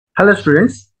Hello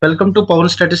students, welcome to Power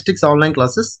Statistics online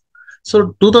classes. So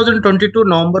 2022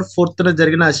 November 4th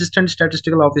జరిగిన assistant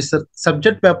statistical officer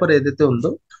subject paper ఏదైతే ఉందో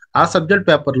ఆ subject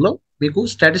paper లో మీకు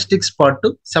స్టాటిస్టిక్స్ పార్ట్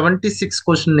 76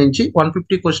 క్వశ్చన్ నుంచి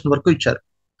 150 క్వశ్చన్ వరకు ఇచ్చారు.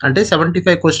 అంటే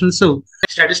 75 క్వశ్చన్స్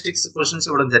స్టాటిస్టిక్స్ క్వశ్చన్స్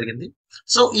ఇవ్వడం జరిగింది.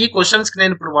 సో ఈ క్వశ్చన్స్ కి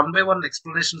నేను ఇప్పుడు 1 by 1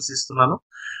 ఎక్స్ప్లెనేషన్స్ ఇస్తున్నాను.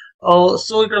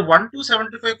 సో ఇక్కడ 1 to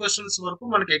 75 క్వశ్చన్స్ వరకు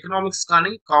మనకి ఎకనామిక్స్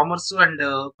కానీ commerce and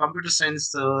computer science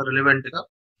relevant గా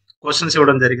క్వశ్చన్స్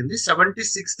ఇవ్వడం జరిగింది.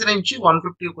 76 నుంచి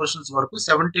 150 క్వశ్చన్స్ వరకు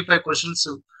 75 క్వశ్చన్స్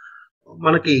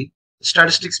మనకి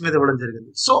స్టాటిస్టిక్స్ మీద ఇవ్వడం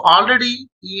జరిగింది. సో ఆల్రెడీ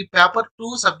ఈ పేపర్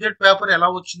 2 సబ్జెక్ట్ పేపర్ ఎలా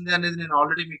వచ్చింది అనేది నేను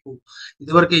ఆల్రెడీ మీకు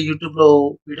ఇదివరకే యూట్యూబ్ లో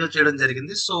వీడియో చేయడం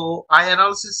జరిగింది. సో ఆ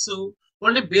analysis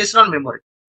only based on memory.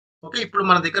 Okay, ఇప్పుడు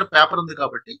మన దగ్గర పేపర్ ఉంది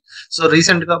కాబట్టి సో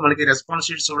రీసెంట్ గా మనకి రెస్పాన్స్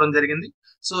షీట్స్ ఇవ్వడం జరిగింది.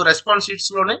 సో రెస్పాన్స్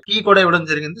షీట్స్ లోనే కీ కూడా ఇవ్వడం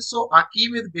జరిగింది. సో ఆ కీ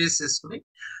మీద బేస్ చేసుకుని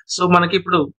సో మనకి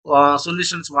ఇప్పుడు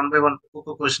సొల్యూషన్స్ 1 by 1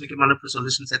 ఒక్కొక్క క్వశ్చన్ కి మనం ఇప్పుడు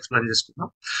సొల్యూషన్స్ ఎక్స్ప్లెయిన్ చేసుకుందాం.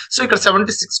 సో ఇక్కడ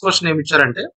 76 క్వశ్చన్ ఏమి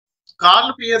ఇచ్చారంటే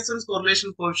curl పియర్సన్స్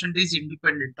correlation coefficient is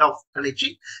independent of అని ఇచ్చి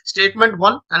statement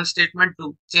 1 and statement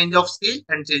 2 change of scale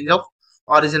and change of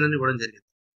origin అని ఇవ్వడం జరిగింది.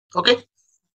 ఓకే,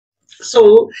 సో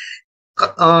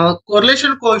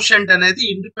కోరిలేషన్ కోఎఫిషియంట్ అనేది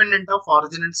independent of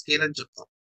origin and scale అని చెప్తాం.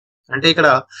 అంటే ఇక్కడ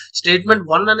స్టేట్మెంట్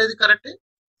 1 అనేది కరెక్టే,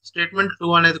 స్టేట్మెంట్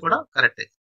 2 అనేది కూడా కరెక్టే.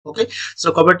 ఓకే, సో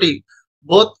కాబట్టి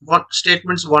both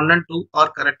statements 1 and 2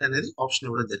 are correct అనేది ఆప్షన్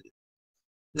ఇవ్వడం జరిగింది.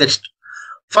 Next,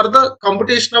 for the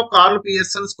computation of curl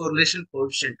పియర్సన్స్ correlation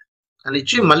coefficient అని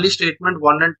ఇచ్చి మళ్ళీ స్టేట్మెంట్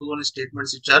 1 and 2 అనే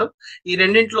స్టేట్మెంట్స్ ఇచ్చారు. ఈ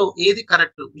రెండింటిలో ఏది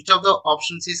correct, which of the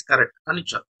options is correct అని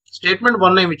ఇచ్చారు. స్టేట్మెంట్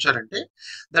 1 ఏమి ఇచ్చారంటే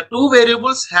the 2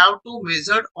 variables have to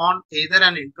measured on either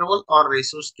an interval are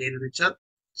ratio scale అని ఇచ్చారు.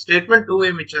 స్టేట్మెంట్ 2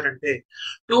 ఏమి ఇచ్చారంటే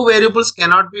 2 variables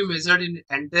cannot be measured in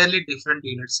entirely different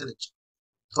units అని ఇచ్చారు.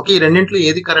 ఓకే, ఈ రెండింటిలో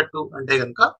ఏది కరెక్ట్ అంటే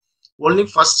కనుక only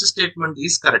first statement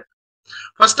is correct.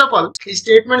 First of all ఈ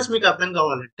స్టేట్మెంట్స్ మీకు అర్థం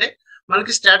కావాలంటే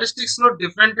మనకి స్టాటిస్టిక్స్ లో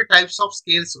డిఫరెంట్ టైప్స్ ఆఫ్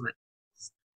స్కేల్స్ ఉన్నాయి.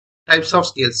 టైప్స్ ఆఫ్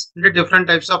స్కేల్స్ అంటే డిఫరెంట్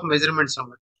టైప్స్ ఆఫ్ మెజర్మెంట్స్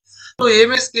ఉన్నాయి. సో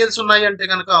ఏమేమి స్కేల్స్ ఉన్నాయి అంటే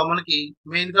కనుక మనకి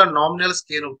మెయిన్ గా నామినల్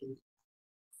స్కేల్ ఉంటుంది,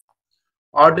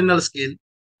 ఆర్డినల్ స్కేల్,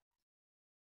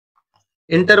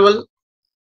 ఇంటర్వల్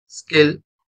స్కేల్,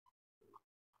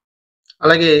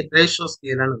 అలాగే రేషియో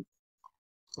స్కేల్ అని ఉంది.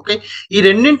 ఓకే, ఈ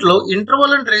రెండింటిలో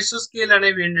ఇంటర్వల్ అండ్ రేషియో స్కేల్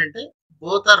అనేవి ఏంటంటే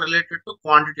both are related to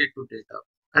quantitative data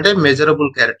అంటే మెజరబుల్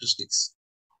క్యారెక్టరిస్టిక్స్.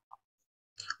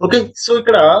 ఓకే, సో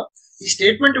ఇక్కడ ఈ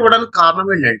స్టేట్మెంట్ ఇవ్వడానికి కారణం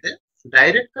ఏంటంటే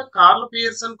డైరెక్ట్ గా కార్ల్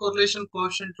పియర్సన్ కోరిలేషన్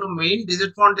కోఎఫిషియంట్ లో మెయిన్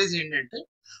డిసడ్వాంటేజ్ ఏంటంటే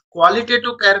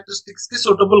క్వాలిటేటివ్ క్యారెక్టరిస్టిక్స్ కి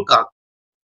సూటబుల్ కాదు.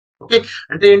 ఓకే,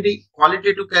 అంటే ఏంటి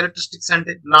క్వాలిటేటివ్ క్యారెక్టరిస్టిక్స్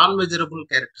అంటే నాన్ మెజరబుల్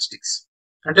క్యారెక్టరిస్టిక్స్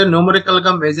అంటే న్యూమరికల్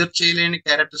గా మెజర్ చేయలేని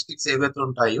క్యారెక్టరిస్టిక్స్ ఏవైతే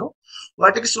ఉంటాయో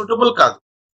వాటికి సూటబుల్ కాదు.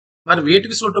 మరి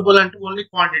వీటికి సూటబుల్ అంటే ఓన్లీ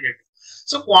క్వాంటిటేటివ్.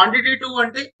 సో క్వాంటిటేటివ్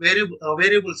అంటే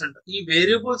వేరియబుల్స్ అంట. ఈ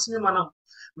వేరియబుల్స్ ని మనం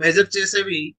మెజర్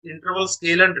చేసేవి interval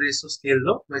scale and ratio scale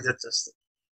లో మెజర్ చేస్తాం.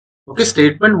 ఓకే,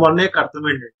 స్టేట్మెంట్ 1 యొక్క అర్థం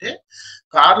ఏంటంటే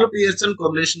curl Pearson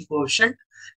correlation coefficient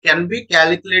can be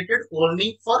calculated only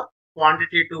for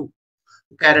quantitative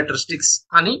characteristics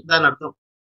అని దాని అర్థం.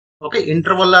 Okay,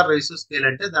 interval are ratio scale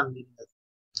అంటే దాని మీనింగ్.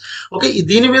 ఓకే,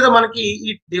 దీని మీద మనకి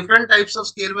ఈ డిఫరెంట్ టైప్స్ ఆఫ్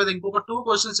స్కేల్ మీద ఇంకొక 2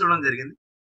 క్వశ్చన్స్ ఇవ్వడం జరిగింది.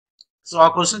 సో ఆ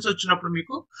క్వశ్చన్స్ వచ్చినప్పుడు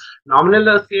మీకు నామినల్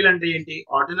స్కేల్ అంటే ఏంటి,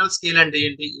 ఆర్డినల్ స్కేల్ అంటే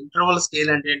ఏంటి, ఇంటర్వల్ స్కేల్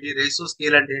అంటే ఏంటి, రేషియో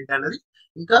స్కేల్ అంటే ఏంటి అనేది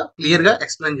ఇంకా క్లియర్ గా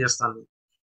ఎక్స్ప్లెయిన్ చేస్తాను.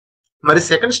 మరి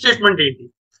సెకండ్ స్టేట్మెంట్ ఏంటి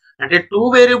అంటే 2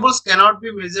 variables cannot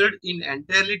be measured in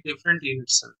entirely different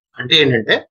units అంటే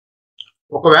ఏంటంటే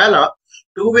ఒకవేళ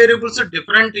 2 variables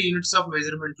different units of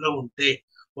measurement లో ఉంటే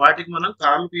వాటికి మనం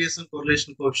curl Pearson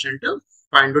correlation coefficient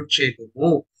find out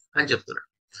చేయలేము అని చెప్తున్నాడు.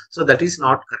 So that is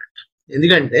not correct.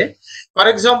 ఎందుకంటే ఫర్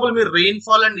ఎగ్జాంపుల్ మీరు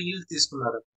రెయిన్ఫాల్ అండ్ ఈల్డ్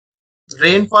తీసుకున్నారు.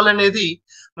 రెయిన్ఫాల్ అనేది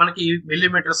మనకి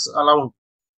మిల్లీమీటర్స్ అలా ఉంటుంది.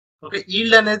 ఓకే,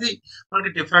 ఈల్డ్ అనేది మనకి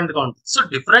డిఫరెంట్ గా ఉంటుంది. So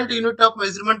different unit of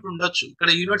measurement ఉండొచ్చు, ఇక్కడ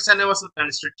యూనిట్స్ అనేవి అసలు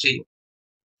కన్స్ట్రక్ట్ చేయవు.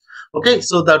 Okay,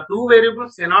 so the 2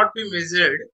 variables cannot be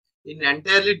measured in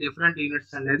entirely different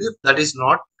units అనేది that is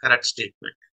not correct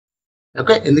statement.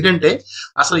 Okay, ఎందుకంటే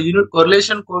అసలు యూనిట్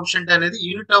కోరిలేషన్ కోఎఫిషియంట్ అనేది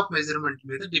యూనిట్ ఆఫ్ మెజర్మెంట్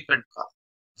మీద డిపెండ్ కాదు.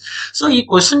 సో ఈ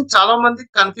క్వశ్చన్ చాలా మంది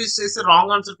కన్ఫ్యూజ్ చేసి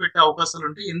రాంగ్ ఆన్సర్ పెట్టే అవకాశాలు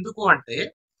ఉంటాయి. ఎందుకు అంటే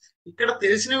ఇక్కడ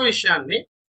తెలిసిన విషయాన్ని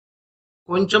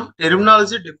కొంచెం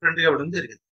టెర్మినాలజీ డిఫరెంట్ గా ఇవ్వడం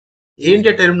జరిగింది. ఏంటి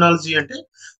టెర్మినాలజీ అంటే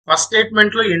ఫస్ట్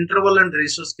స్టేట్మెంట్ లో ఇంటర్వల్ అండ్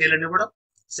రేషియో స్కేల్ అని కూడా,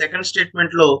 సెకండ్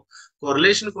స్టేట్మెంట్ లో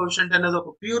కోరిలేషన్ కోఎఫిషియంట్ అనేది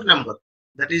ఒక pure number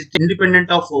that is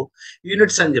independent of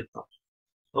units అని చెప్తాం.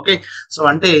 ఓకే, సో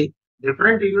అంటే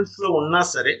డిఫరెంట్ యూనిట్స్ లో ఉన్నా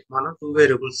సరే మనం 2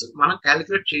 వేరియబుల్స్ మనం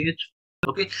క్యాలిక్యులేట్ చేయొచ్చు.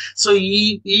 ఓకే, సో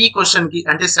ఈ క్వశ్చన్ కి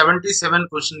అంటే 77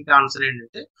 క్వశ్చన్ కి ఆన్సర్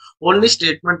ఏంటంటే only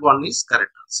statement 1 is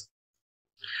correct answer.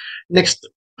 Next,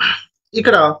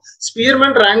 ఇక్కడ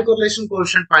Spearman rank correlation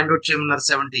coefficient find out చేయమన్నారు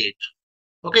 78.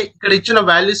 ఓకే, ఇక్కడ ఇచ్చిన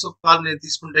వాల్యూస్ ఒక నేను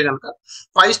తీసుకుంటే కనుక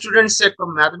 5 స్టూడెంట్స్ యొక్క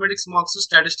మ్యాథమెటిక్స్ మార్క్స్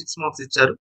స్టాటిస్టిక్స్ మార్క్స్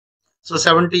ఇచ్చారు. సో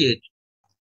 78,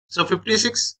 సో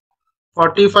 56,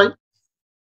 45,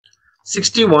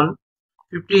 61,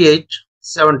 58,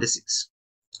 76,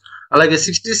 అలాగే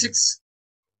 66,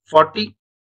 40,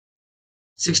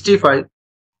 65,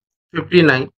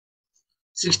 59,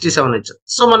 67 ఇచ్చారు.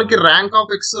 సో మనకి ర్యాంక్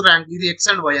ఆఫ్ ఎక్స్, ర్యాంక్ ఇది ఎక్స్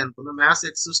అండ్ వై అనుకుందాం, మ్యాథ్స్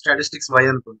ఎక్స్ స్టాటిస్టిక్స్ వై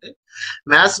అనుకుంటే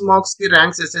మ్యాథ్స్ మార్క్స్ కి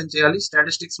ర్యాంక్స్ అసైన్ చేయాలి,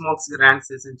 స్టాటిస్టిక్స్ మార్క్స్ కి ర్యాంక్స్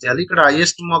అసైన్ చేయాలి. ఇక్కడ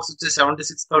హైయెస్ట్ మార్క్స్ వచ్చే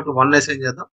 76 కాబట్టి 1 అసైన్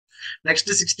చేద్దాం. నెక్స్ట్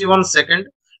 61 సెకండ్,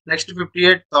 నెక్స్ట్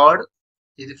 58 థర్డ్,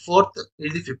 ఇది ఫోర్త్,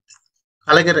 ఇది ఫిఫ్త్.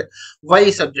 అలాగే వై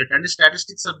సబ్జెక్ట్ అంటే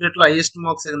స్టాటిస్టిక్స్ సబ్జెక్ట్ లో హైయెస్ట్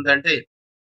మార్క్స్ ఏంటంటే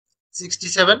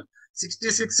 67,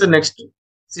 66 నెక్స్ట్,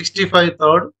 65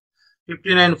 థర్డ్,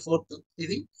 59 ఫోర్త్,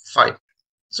 ఇది 5.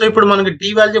 సో ఇప్పుడు మనకి డి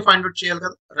వాల్యూ ఫైండ్ అవుట్ చేయాలి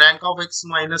కదా, rank of X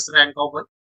minus rank of why.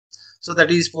 So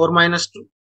that is 4 minus 2,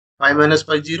 5 minus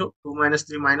 5 0, 2 minus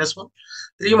 3 minus 1,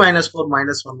 3 minus 4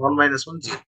 minus 1, 1 minus 1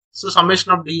 0. So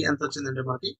summation of D ఎంత వచ్చిందంటే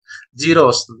మనకి 0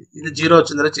 వస్తుంది. ఇది 0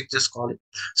 వచ్చిందని చెక్ చేసుకోవాలి.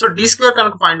 సో డి స్క్వేర్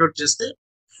కనుక ఫైండ్ అవుట్ చేస్తే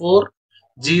 4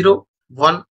 0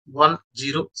 1 1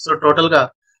 0. సో టోటల్ గా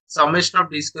సమ్మేషన్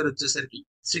ఆఫ్ డి స్క్వేర్ వచ్చేసరికి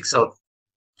 6 అవుతుంది.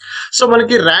 సో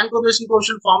మనకి ర్యాంక్ కొటేషన్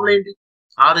కోఎఫిషియంట్ ఫార్ములా ఏంటి,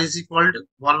 r is equal to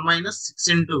 1 minus 6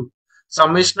 into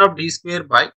summation of d square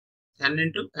by n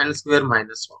into n square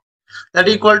minus 1. That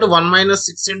equal to 1 minus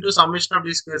 6 into summation of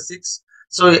d square 6.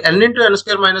 So n into n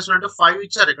square minus 1 అంటే 5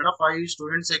 ఇచ్చారు, ఇక్కడ 5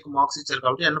 students యొక్క marks ఇచ్చారు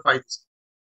కాబట్టి n 5 ఇస్తారు.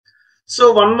 So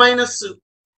 1 minus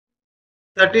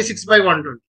 36 by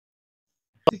 120,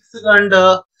 6 and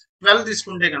 12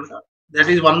 తీసుకుంటే కనుక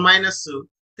that is 1 minus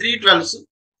 3 12s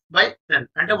by 10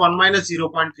 అంటే 1 minus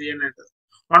 0.3 అని అంటారు.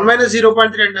 1 minus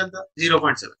 0.3 అంటే ఎంత,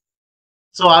 0.7.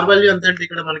 సో ఆర్ వాల్యూ ఎంత అంటే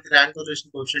ఇక్కడ మనకి ర్యాంక్ కొటేషన్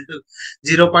కోఎఫిషియంట్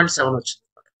 0.7 వచ్చింది.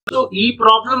 సో ఈ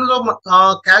ప్రాబ్లమ్ లో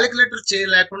క్యాలిక్యులేటర్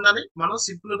చేయలేకుండానే మనం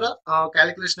సింపుల్ గా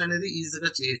క్యాలిక్యులేషన్ అనేది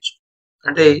ఈజీగా చేయొచ్చు.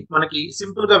 అంటే మనకి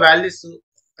సింపుల్ గా వాల్యూస్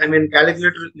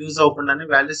క్యాలిక్యులేటర్ యూజ్ అవ్వకుండానే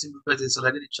వాల్యూస్ సింప్లిఫై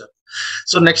చేసేలాగా ఇచ్చారు.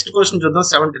 సో నెక్స్ట్ క్వశ్చన్ చూద్దాం,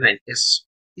 79. ఎస్,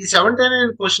 ఈ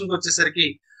 79 క్వశ్చన్ వచ్చేసరికి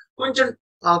కొంచెం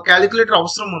క్యాలిక్యులేటర్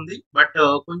అవసరం ఉంది, బట్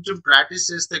కొంచెం ప్రాక్టీస్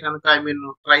చేస్తే కనుక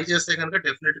ట్రై చేస్తే కనుక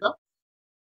డెఫినెట్ గా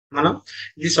మనం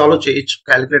ఇది సాల్వ్ చేయొచ్చు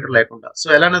క్యాలిక్యులేటర్ లేకుండా. సో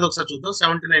ఎలా అనేది ఒకసారి చూద్దాం.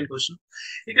 79 క్వశ్చన్,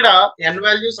 ఇక్కడ n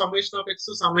value summation of X,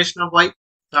 summation of why,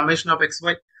 summation of X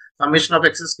why, summation of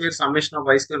X square, summation of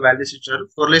y square values ఇచ్చారు.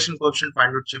 కొరిలేషన్ కోఎఫిషియంట్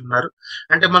ఫైండ్ అవుట్ చేయమన్నారు.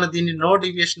 అంటే మనం దీన్ని నో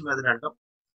డీవియేషన్ మెథడ్ అంటాం.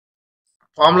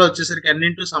 ఫార్ములా వచ్చేసరికి n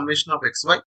into summation of X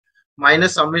y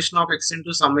minus summation of X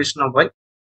into summation of y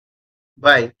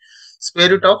by square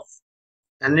root of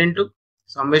n into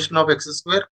summation of x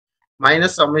square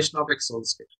minus summation of x whole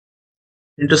square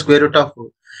into square root of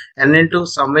n into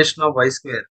summation of y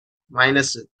square minus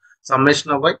summation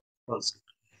of y whole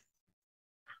square.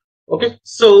 Okay,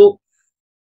 so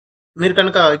మీరు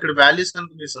కనుక ఇక్కడ values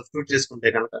కనుక మీరు substitute చేసుకుంటే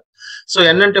కనుక so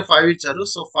n అంటే 5 ఇచ్చారు.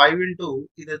 So 5 into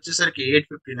ఇది వచ్చేసరికి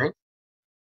 859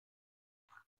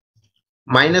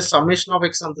 మైనస్ సమ్మేషన్ ఆఫ్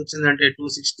ఎక్స్ ఎంత వచ్చిందంటే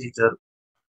 260 ఇచ్చారు.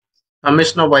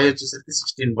 సమ్మేషన్ ఆఫ్ y వచ్చేసరికి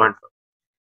 16.5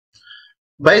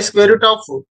 by square root of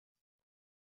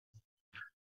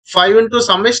 5 into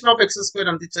summation of X square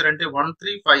ఎంత ఇచ్చారంటే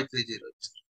 13530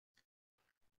 ఇచ్చారు.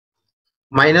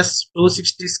 మైనస్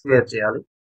 260 స్క్వేర్ చేయాలి.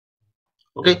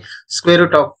 Okay, square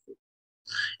root of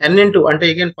n into అంటే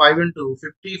అగైన్ 5 ఇంటూ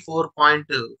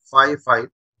 54.55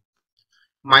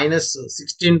 మైనస్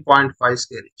 16.5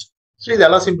 స్క్వేర్ ఇచ్చారు. సో ఇది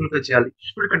ఎలా సింప్లిఫై చేయాలి,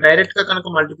 ఇప్పుడు ఇక్కడ డైరెక్ట్ గా కనుక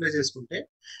మల్టిప్లై చేసుకుంటే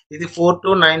ఇది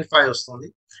 4295 వస్తుంది.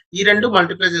 ఈ రెండు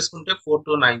మల్టిప్లై చేసుకుంటే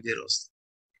 4290 వస్తుంది.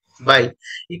 బై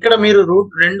ఇక్కడ మీరు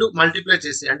రూట్ 2 మల్టిప్లై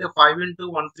చేసి అంటే 5 ఇంటూ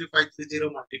 13530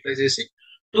 మల్టిప్లై చేసి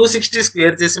 260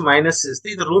 స్క్వేర్ చేసి మైనస్ చేస్తే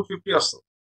ఇది √50 వస్తుంది.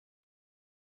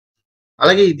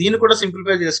 అలాగే దీన్ని కూడా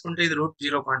సింప్లిఫై చేసుకుంటే ఇది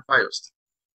 √0.5 వస్తుంది.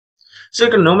 సో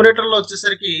ఇక్కడ న్యూమరేటర్ లో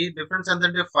వచ్చేసరికి డిఫరెన్స్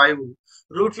ఎంతంటే 5,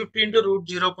 √50 ఇంటూ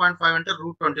 √0.5 అంటే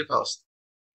 √25 వస్తుంది.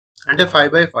 అంటే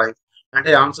 5/5 అంటే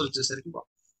ఆన్సర్ వచ్చేసరికి 1.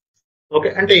 ఓకే,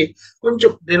 అంటే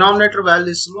కొంచెం డినామినేటర్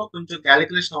వాల్యూస్ లో కొంచెం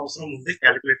క్యాలిక్యులేషన్ అవసరం ఉంది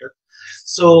క్యాలిక్యులేటర్.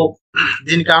 సో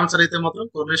దీనికి ఆన్సర్ అయితే మాత్రం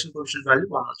కొరిలేషన్ కోఎఫిషియంట్ వాల్యూ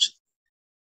 1 వచ్చింది.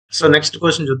 సో నెక్స్ట్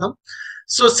క్వశ్చన్ చూద్దాం.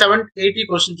 సో 780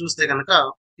 క్వశ్చన్ చూస్తే కనుక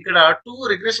ఇక్కడ 2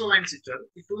 రిగ్రెషన్ లైన్స్ ఇచ్చారు.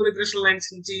 ఈ 2 రిగ్రెషన్ లైన్స్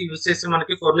నుంచి యూజ్ చేసి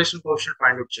మనకి కొరిలేషన్ కోఎఫిషియంట్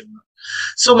ఫైండ్ అవుట్ చేయమన్నారు.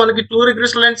 సో మనకి 2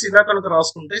 రిగ్రెషన్ లైన్స్ ఇలా కనుక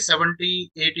రాసుకుంటే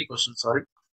 80 క్వశ్చన్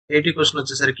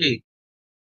వచ్చేసరికి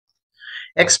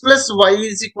x plus y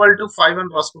is equal to 5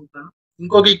 అని రాసుకుంటున్నాను.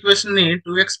 ఇంకొక ఈక్వేషన్ ని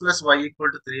 2x plus y equal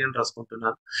to 3 అని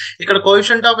రాసుకుంటున్నాను. ఇక్కడ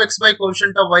coefficient of x by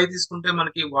coefficient of y తీసుకుంటే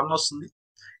మనకి 1 వస్తుంది.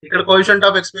 ఇక్కడ coefficient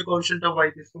of x by coefficient of y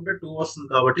తీసుకుంటే 2 వస్తుంది.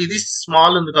 కాబట్టి ఇది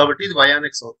స్మాల్ ఉంది కాబట్టి ఇది y on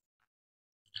x అవుతుంది,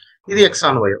 ఇది x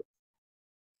on y.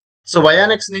 So y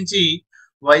on x నుంచి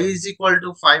y is equal to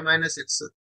 5 minus x,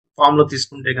 form లో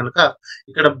తీసుకుంటే కనుక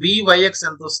ఇక్కడ byx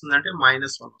ఎంత వస్తుంది అంటే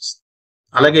 -1 వస్తుంది.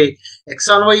 అలాగే x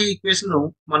on y ఈక్వేషన్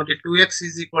మనకి 2x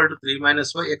is equal to 3 -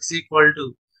 y, x equal to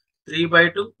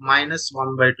 3/2 -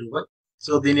 1/2y.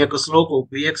 So దీని యొక్క స్లోప్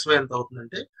bxy ఎంత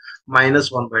అవుతుందంటే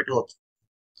 -1/2 అవుతుంది.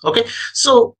 ఓకే,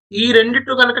 సో ఈ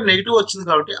రెండిట్టు కనుక నెగిటివ్ వచ్చింది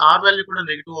కాబట్టి ఆర్ వాల్యూ కూడా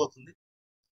నెగిటివ్ అవుతుంది.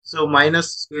 So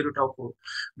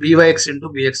 -√byx into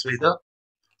bxy the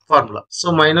formula. So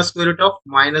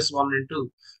 -√(-1 into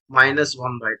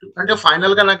 -1/2) అంటే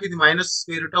ఫైనల్ గా నాకు ఇది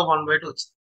 -√(1/2)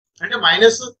 వచ్చింది, అంటే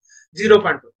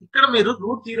 -0.2. ఇక్కడ మీరు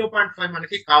 √0.5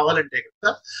 మనకి కావాలంటే కనుక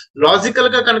లాజికల్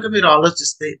గా కనుక మీరు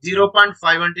ఆలోచిస్తే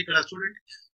 0.5 అంటే ఇక్కడ చూడండి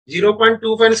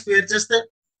 0.25 స్క్వేర్ చేస్తే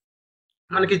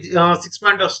మనకి 6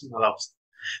 పాయింట్ వస్తుంది, అలా వస్తుంది.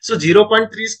 సో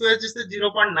 0.3 స్క్వేర్ చేస్తే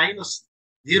 0.9 వస్తుంది,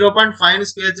 0.5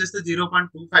 స్క్వేర్ చేస్తే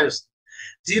 0.25 వస్తుంది,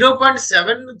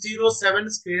 0.707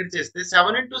 స్క్వేర్ చేస్తే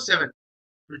 7 into 7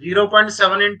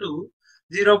 0.7 into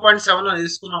 0.7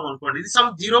 తీసుకున్నాం అనుకోండి, ఇది సమ్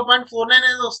 0.49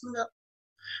 అనేది వస్తుంది కదా,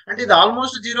 అంటే ఇది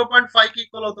ఆల్మోస్ట్ 0.5 కి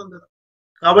ఈక్వల్ అవుతుంది కదా.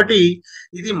 కాబట్టి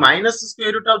ఇది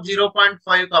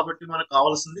 -√0.5 కాబట్టి మనకు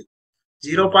కావాల్సింది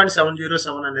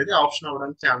 0.707 అనేది ఆప్షన్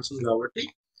అవ్వడానికి ఛాన్స్ ఉంది. కాబట్టి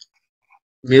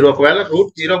మీరు ఒకవేళ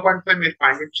 √0.5 మీరు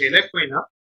ఫైండ్ అవుట్ చేయలేకపోయినా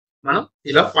మనం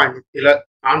ఇలా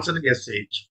ఆన్సర్ ని గెస్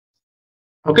చేయొచ్చు.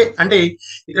 ఓకే, అంటే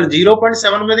ఇక్కడ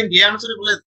 0.7 మీద ఇంకే ఆన్సర్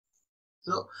ఇవ్వలేదు.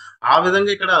 సో ఆ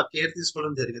విధంగా ఇక్కడ కేర్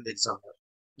తీసుకోవడం జరిగింది ఎగ్జామ్.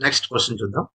 నెక్స్ట్ క్వశ్చన్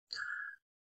చూద్దాం.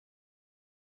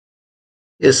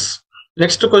 Yes,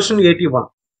 next question 81.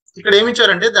 ఇక్కడ ఏమి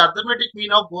ఇచ్చారంటే the arithmetic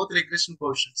mean of both regression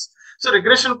coefficients. So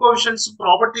regression coefficients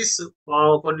properties,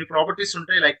 కొన్ని ప్రాపర్టీస్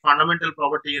ఉంటాయి, లైక్ ఫండమెంటల్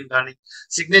ప్రాపర్టీ కానీ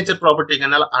సిగ్నేచర్ ప్రాపర్టీ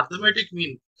కానీ, అలా arithmetic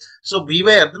mean. So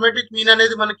by arithmetic mean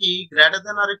అనేది మనకి greater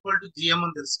than are equal to GM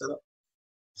అని తెలుసు కదా.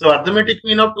 So arithmetic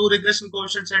mean of 2 regression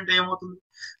coefficients అంటే ఏమవుతుంది,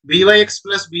 byx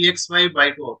 +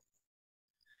 bxy/2 అవుతుంది.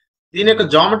 దీని యొక్క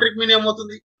జామెట్రిక్ మీన్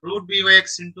ఏమవుతుంది, √byx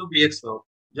into bxy అవుతుంది.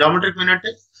 జామెట్రిక్ మీన్ అంటే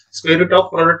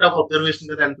 √product of observation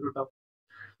కదా, nth.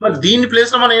 మరి దీని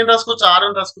ప్లేస్ లో మనం ఏం రాసుకోవచ్చు, r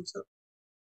అని రాసుకోవచ్చు.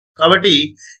 కాబట్టి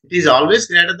it is always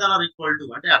greater than are equal to,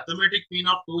 అంటే arithmetic mean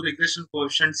of 2 regression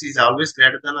coefficients is always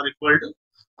greater than are equal to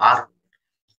r.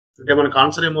 అంటే మనకు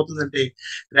ఆన్సర్ ఏమవుతుందంటే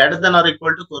greater than are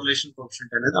equal to correlation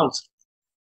coefficient అనేది ఆన్సర్.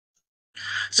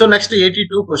 సో నెక్స్ట్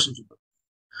 82 క్వశ్చన్ చూద్దాం.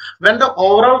 When the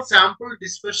overall sample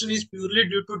dispersion is purely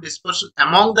due to dispersion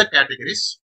among the categories,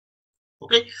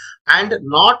 okay, and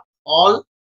not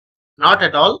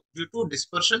at all due to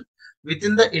dispersion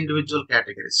within the individual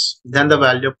categories, then the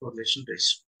value of correlation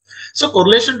ratio. So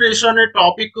correlation ratio అనే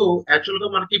topic actual గా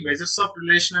మనకి measures of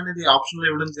relation అనేది option లో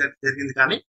ఇవ్వడం జరిగింది,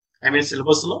 కానీ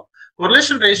syllabus లో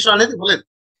correlation ratio అనేది ఇవ్వలేదు.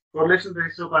 correlation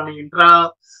ratio కానీ ఇంట్రా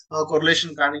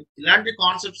correlation కానీ ఇలాంటి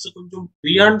కాన్సెప్ట్స్ కొంచెం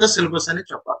బియాండ్ ద సిలబస్ అని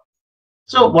చెప్పాలి.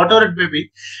 So what ever it may be,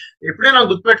 ఎప్పుడైనా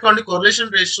గుర్తుపెట్టుకోండి correlation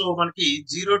ratio మనకి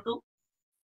 0 to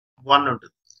 1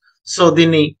 ఉంటుంది. సో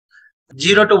దీన్ని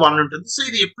 0 to 1 ఉంటుంది. సో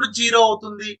ఇది ఎప్పుడు 0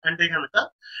 అవుతుంది అంటే కనుక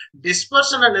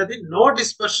డిస్పర్షన్ అనేది no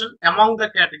dispersion among the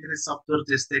categories observe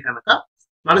చేస్తే కనుక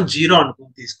మనం 0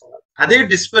 అనుకుని తీసుకోవాలి. అదే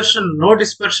dispersion no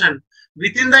dispersion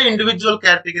with in the individual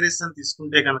categories అని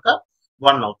తీసుకుంటే కనుక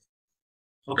 1 అవుతుంది.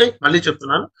 ఓకే, మళ్ళీ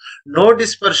చెప్తున్నాను, no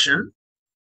dispersion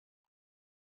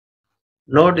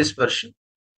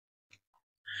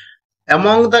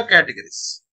among the categories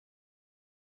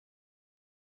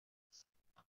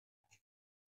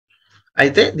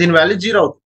అయితే దీని వాల్యూ 0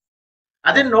 అవుతుంది.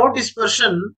 అదే no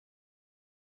dispersion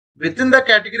with in the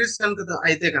categories కనుక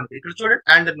అయితే కనుక ఇక్కడ చూడండి,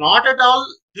 and not at all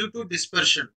due to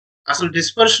dispersion, అసలు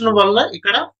డిస్పర్షన్ వల్ల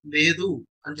ఇక్కడ లేదు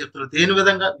అని చెప్తున్నారు. దేని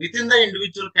విధంగా, with in the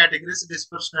individual categories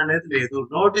dispersion అనేది లేదు.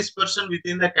 No dispersion with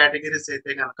in the categories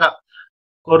అయితే కనుక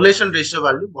కోరిలేషన్ రేషియో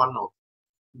వాల్యూ 1 అవుతుంది.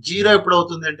 0 ఎప్పుడు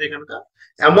అవుతుంది అంటే కనుక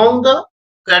అమాంగ్ ద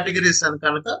కేటగిరీస్ అని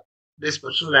కనుక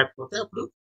డిస్పర్షన్ లేకపోతే అప్పుడు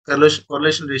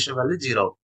కోరిలేషన్ రేషియో వాల్యూ 0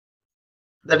 అవుతుంది.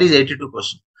 That is 82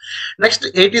 question. నెక్స్ట్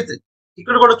 83.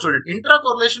 ఇక్కడ కూడా చూడండి, intra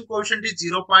correlation coefficient is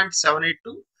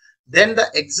 0.782. Then the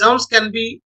exams can be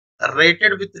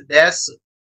rated with dash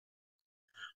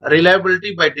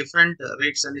reliability by different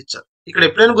rates అని ఇచ్చారు. ఇక్కడ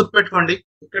ఎప్పుడైనా గుర్తుపెట్టుకోండి,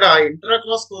 ఇక్కడ intra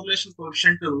class correlation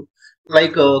coefficient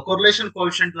like correlation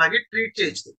coefficient లాగే ట్రీట్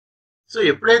చేయొచ్చు. సో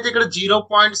ఎప్పుడైతే ఇక్కడ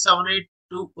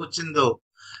 0.782 వచ్చిందో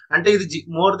అంటే ఇది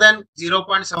మోర్ దాన్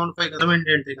 0.75 కదా,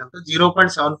 ఏంటంటే కనుక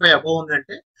 0.75 అబోవ్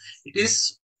ఉందంటే it is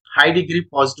high degree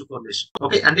positive correlation.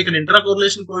 Okay, అంటే ఇక్కడ ఇంట్రా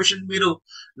కోరిలేషన్ కోఎఫిషియంట్ మీరు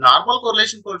నార్మల్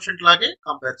కోరిలేషన్ కోఎఫిషియంట్ లాగే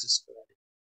కంపేర్ చేసుకోవాలి.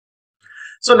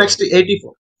 So next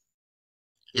 84.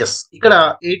 ఎస్, ఇక్కడ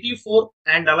 84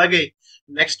 అండ్ అలాగే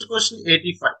నెక్స్ట్ క్వశ్చన్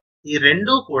 85, ఈ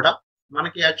రెండు కూడా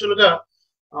మనకి యాక్చువల్ గా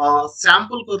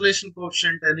శాంపుల్ కోరిలేషన్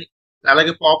కోఎఫిషియంట్ అని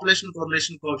అలాగే పాపులేషన్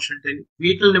కోరిలేషన్ కోఎఫిషియంట్ అని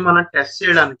వీటిని మనం టెస్ట్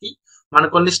చేయడానికి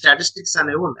మనకు కొన్ని స్టాటిస్టిక్స్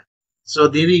అనేవి ఉన్నాయి. సో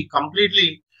దీని కంప్లీట్లీ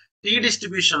టీ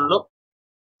డిస్ట్రిబ్యూషన్ లో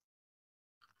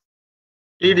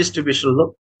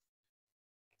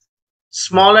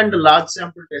small and large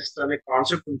sample test అనే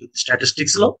కాన్సెప్ట్ ఉంటుంది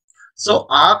స్టాటిస్టిక్స్ లో. సో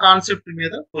ఆ కాన్సెప్ట్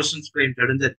మీద క్వశ్చన్స్ ఫ్రేమ్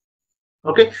చేయడం జరిగింది.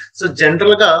 ఓకే, సో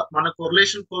జనరల్ గా మన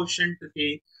కొరిలేషన్ కోఎఫిషియంట్ కి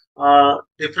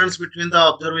difference between the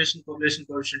observation correlation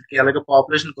coefficient కి అలాగే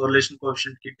పాపులేషన్ కొరిలేషన్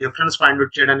కోఎఫిషియంట్ కి డిఫరెన్స్ ఫైండ్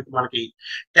అవుట్ చేయడానికి మనకి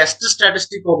టెస్ట్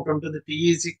స్టాటిస్టిక్ ఒకటి ఉంటుంది. T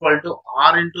is equal to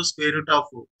are into square root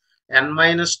of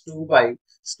n-2 by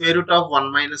square root of 1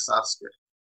 - r square.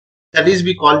 That is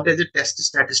we call it as a test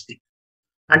statistic.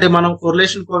 అంటే మనం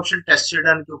correlation coefficient test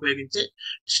చేయడానికి ఉపయోగించే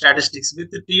statistics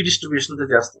with tea distribution తో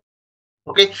చేస్తాం.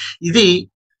 Okay, ఇది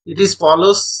it is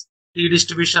follows tea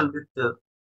distribution with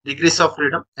degrees of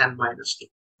freedom n-2.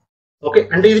 Okay,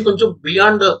 అంటే ఇది కొంచెం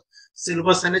బియాండ్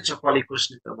సిలబస్ అనే చెప్పాలి ఈ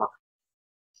క్వశ్చన్ ఇక్కడ మాత్రం.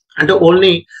 అంటే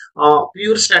ఓన్లీ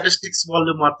ప్యూర్ స్టాటిస్టిక్స్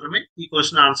వాళ్ళు మాత్రమే ఈ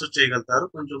క్వశ్చన్ ఆన్సర్ చేయగలుగుతారు.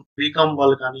 కొంచెం బీకామ్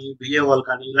వాళ్ళు కానీ బిఏ వాళ్ళు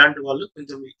కానీ ఇలాంటి వాళ్ళు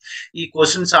కొంచెం ఈ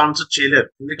క్వశ్చన్స్ ఆన్సర్ చేయలేరు.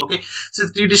 ఓకే, సో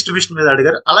టీ డిస్ట్రిబ్యూషన్ మీద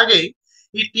అడిగారు. అలాగే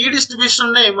ఈ టీ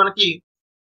డిస్ట్రిబ్యూషన్ నే మనకి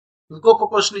ఇంకొక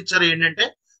క్వశ్చన్ ఇచ్చారు ఏంటంటే,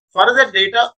 for the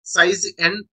data size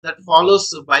n that follows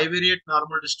bivariate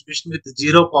normal distribution with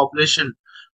zero population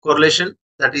correlation,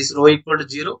 that is rho equal to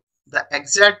 0, the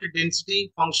exact density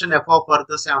function f of for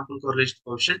the sample correlation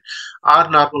coefficient are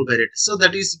normal variate. So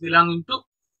that is belonging to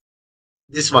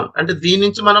this one. అంటే దీని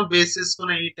నుంచి మనం base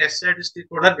చేసుకున్న ఈ test statistic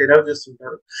కూడా derive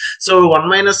చేస్తుంటారు. So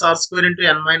 1 - r square into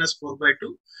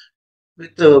n-4/2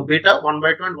 with beta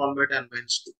 1/2 and 1/2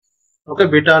 n-2. Okay,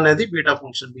 beta అనేది beta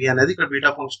function, B అనేది ఇక్కడ బీటా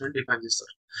ఫంక్షన్ అని డిఫైన్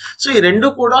చేస్తారు. సో ఈ రెండు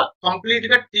కూడా కంప్లీట్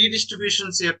గా టీ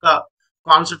డిస్ట్రిబ్యూషన్స్ యొక్క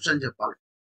కాన్సెప్ట్స్ అని చెప్పాలి.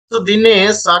 సో దీన్నే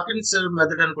సాకిన్స్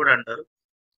మెథడ్ అని కూడా అంటారు.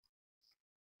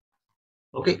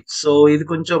 ఓకే, సో ఇది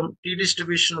కొంచెం టీ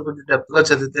డిస్ట్రిబ్యూషన్ కొంచెం డెప్త్ గా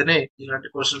చదివితేనే ఇలాంటి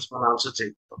క్వశ్చన్స్ మనం ఆన్సర్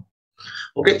చేయగలుగుతాం.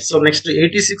 ఓకే, సో నెక్స్ట్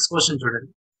 86 క్వశ్చన్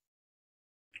చూడండి.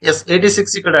 ఎస్,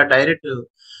 86 ఇక్కడ direct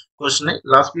question.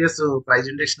 Last years praise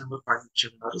index number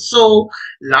పాటించున్నారు. So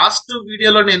last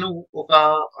వీడియోలో నేను ఒక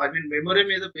మెమరీ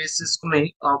మీద బేస్ చేసుకుని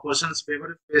క్వశ్చన్స్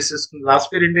మెమరీ బేస్ చేసుకుని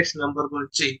లాస్ట్ ఇయర్ ఇండెక్స్ నెంబర్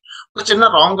గురించి ఒక చిన్న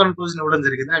రాంగ్ కన్క్లూజన్ ఇవ్వడం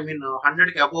జరిగింది.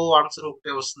 100 కి అబోవ్ ఆన్సర్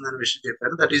ఒకటే వస్తుంది అనే విషయం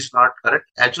చెప్పారు. That is not correct.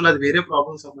 Actual అది వేరే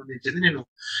ప్రాబ్లమ్ సంబంధించింది. నేను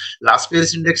లాస్ట్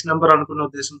ఇయర్స్ ఇండెక్స్ నెంబర్ అనుకున్న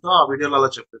ఉద్దేశంతో ఆ వీడియోలో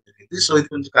అలా చెప్పడం జరిగింది. సో ఇది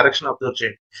కొంచెం కరెక్షన్ అబ్జర్వ్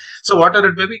చేయండి. So what are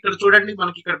it maybe ఇక్కడ చూడండి,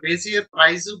 మనకి ఇక్కడ base year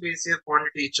price, base year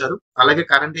quantity ఇచ్చారు, అలాగే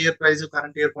current year price,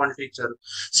 current year quantity ఇచ్చారు.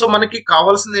 సో మనకి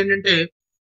కావాల్సింది ఏంటంటే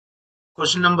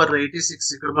క్వశ్చన్ నెంబర్ 86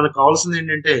 ఇక్కడ మనకు కావాల్సింది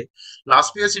ఏంటంటే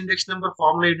last years index number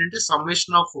formula ఏంటంటే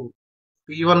summation of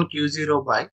P1 Q0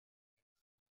 by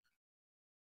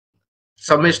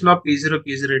summation of P0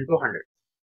 Q0 into 100.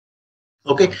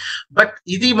 Okay, but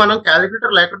ఇది మనం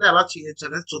క్యాలిక్యులేటర్ లేకుండా ఎలా చేయొచ్చు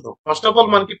అనేది చూద్దాం. ఫస్ట్ ఆఫ్ ఆల్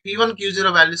మనకి P1 Q0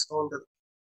 వాల్యూస్ కావాలి కదా.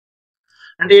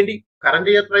 అంటే ఏంటి, current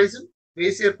year price,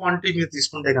 base year quantity మీరు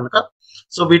తీసుకుంటే కనుక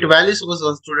సో వీటి వాల్యూస్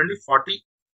చూడండి. 40,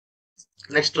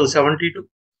 next 72,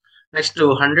 next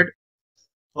 100.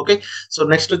 Okay, so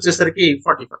next వచ్చేసరికి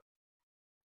 45.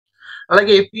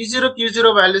 అలాగే P0 Q0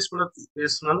 వాల్యూస్ కూడా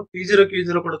వేస్తున్నాను. P0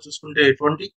 Q0 కూడా చూసుకుంటే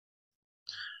 20,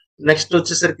 నెక్స్ట్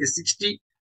వచ్చేసరికి 60,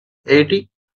 80,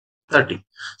 30.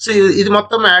 సో ఇది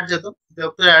మొత్తం యాడ్ చేద్దాం. ఇది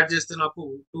మొత్తం యాడ్ చేస్తే నాకు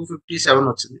 257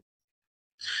 వచ్చింది.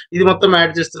 ఇది మొత్తం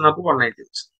యాడ్ చేస్తే నాకు 190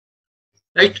 వచ్చింది.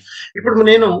 రైట్, ఇప్పుడు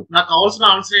నాకు కావాల్సిన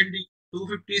ఆన్సర్ ఏంటి,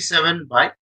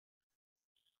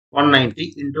 257/190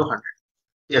 into 100.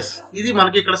 ఎస్, ఇది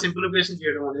మనకి ఇక్కడ సింప్లిఫికేషన్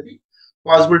చేయడం అనేది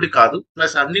పాసిబిలిటీ కాదు.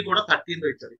 ప్లస్ అన్ని కూడా 13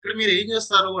 ఇచ్చారు. ఇక్కడ మీరు ఏం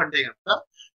చేస్తారు అంటే కనుక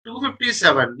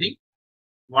 257 ని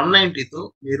 190తో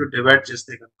మీరు డివైడ్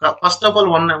చేస్తే కనుక ఫస్ట్ ఆఫ్ ఆల్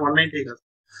 190 కదా.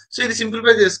 సో ఇది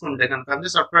సింప్లిఫై చేసుకుంటే కనుక అంటే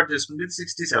సబ్ట్రాక్ట్ చేసుకుంటే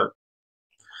 67.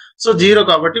 సో 0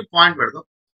 కాబట్టి పాయింట్ పెడదాం.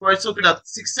 సో ఇక్కడ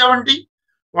 670,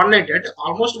 190 అంటే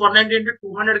ఆల్మోస్ట్ 190 అంటే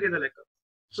 200 కింద లెక్క.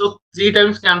 సో 3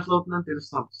 times క్యాన్సిల్ అవుతుందని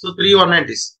తెలుస్తాం. So 3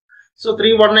 190s. సో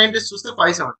 3 190s చూస్తే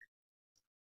 570.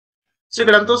 సో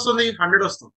ఇక్కడ ఎంత వస్తుంది, 100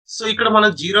 వస్తుంది. సో ఇక్కడ మనం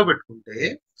 0 పెట్టుకుంటే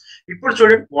ఇప్పుడు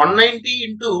చూడండి 190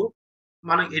 ఇంటూ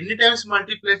మనం ఎన్ని టైమ్స్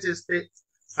మల్టిప్లై చేస్తే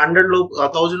 100 లోపు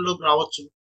 1000 లోపు రావచ్చు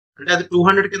అంటే అది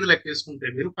 200 కింద లెక్క వేసుకుంటే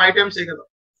మీరు 5 times కదా.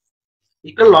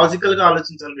 ఇక్కడ లాజికల్ గా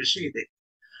ఆలోచించాల్సిన విషయం ఇదే.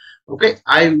 ఓకే,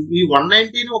 ఈ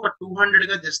 190ని ఒక 200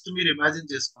 గా జస్ట్ మీరు ఇమాజిన్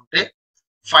చేసుకుంటే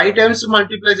 5 times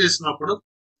మల్టిప్లై చేసినప్పుడు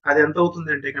అది ఎంత అవుతుంది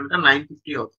అంటే కనుక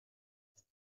 950 అవుతుంది.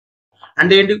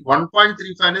 అంటే ఏంటి,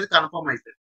 1.35 అనేది కన్ఫర్మ్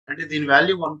అవుతుంది. అంటే దీని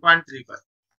వాల్యూ 1.35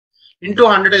 ఇంటూ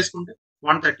 100 వేసుకుంటే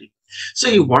 130. సో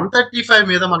ఈ 135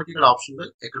 మీద మనకి ఇక్కడ ఆప్షన్ లో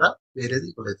ఎక్కడ వేరేది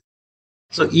ఇవ్వలేదు.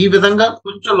 సో ఈ విధంగా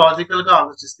కొంచెం లాజికల్ గా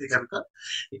ఆలోచిస్తే కనుక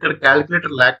ఇక్కడ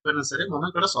క్యాలిక్యులేటర్ లేకపోయినా సరే మనం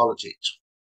ఇక్కడ సాల్వ్ చేయొచ్చు.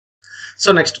 So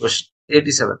next question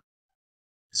 87.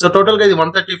 So total గా ఇది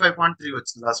 135.3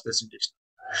 వచ్చింది లాస్ట్ పర్సెంటేజ్.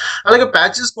 అలాగే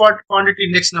patches quantity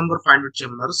index number find out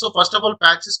చేయమన్నారు. So first of all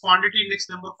patches quantity index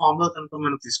number formula కనుక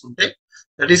మనం తీసుకుంటే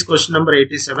that is question number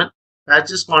 87.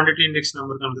 Patches quantity index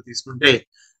number కనుక తీసుకుంటే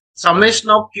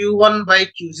summation of Q1 by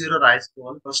Q0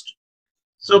 రాసుకోవాలి ఫస్ట్.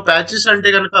 సో ప్యాచెస్ అంటే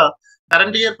కనుక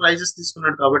current year prices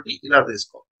తీసుకున్నాడు కాబట్టి ఇలా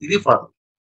తీసుకోవాలి. ఇది formula.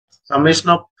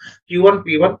 Summation of Q1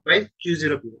 P1 by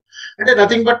Q0 P1 అంటే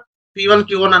nothing but P1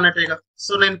 Q1 అన్నట్టేగా.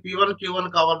 So నేను P1 Q1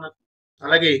 కావాలి నాకు,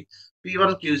 అలాగే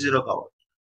P1 Q0 కావాలి.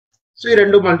 సో ఈ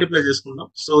రెండు మల్టిప్లై చేసుకుందాం.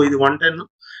 సో ఇది 110,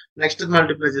 నెక్స్ట్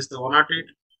మల్టిప్లై చేస్తే 108,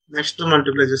 నెక్స్ట్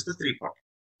మల్టిప్లై చేస్తే 340.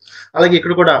 అలాగే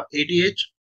ఇక్కడ కూడా 88,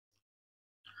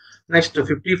 నెక్స్ట్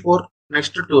 54,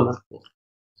 నెక్స్ట్ 204.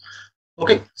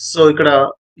 ఓకే, సో ఇక్కడ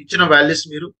ఇచ్చిన వాల్యూస్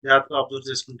మీరు జాగ్రత్తగా అబ్జర్వ్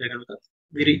చేసుకుంటే కనుక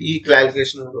మీరు ఈ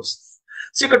క్లారిఫికేషన్ అనేది వస్తుంది.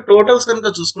 సో ఇక్కడ టోటల్స్ కనుక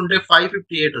చూసుకుంటే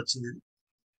 558 వచ్చింది.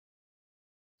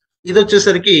 ఇది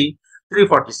వచ్చేసరికి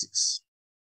 346.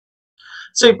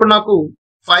 సో ఇప్పుడు నాకు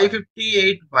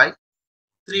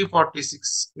 558/346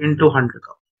 into 100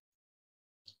 కావాలి.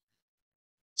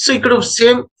 సో ఇక్కడ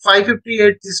సేమ్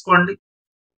 558 తీసుకోండి,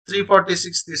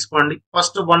 346 తీసుకోండి.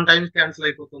 ఫస్ట్ 1 టైమ్స్ క్యాన్సిల్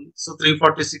అయిపోతుంది. సో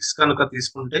 346 కనుక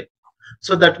తీసుకుంటే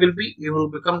so that will be you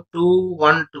will become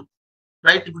 212,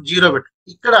 right. ఇప్పుడు 0 పెట్టు.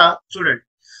 ఇక్కడ చూడండి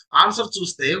ఆన్సర్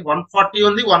చూస్తే 140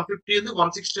 ఉంది, 150 ఉంది,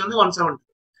 160 ఉంది, 170.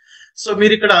 సో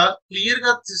మీరు ఇక్కడ క్లియర్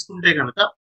గా తీసుకుంటే కనుక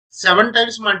 7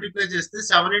 టైమ్స్ మల్టిప్లై చేస్తే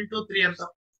 7 into 3 ఎంత?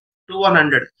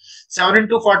 2100. 7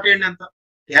 into 40 అంటే ఎంత?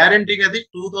 గ్యారంటీగా అది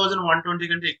 2120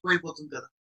 కంటే ఎక్కువ అయిపోతుంది కదా.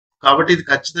 కాబట్టి ఇది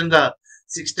ఖచ్చితంగా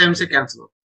 6 టైమ్స్ క్యాన్సిల్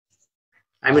అవుతుంది.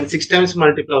 ఐ మీన్ 6 టైమ్స్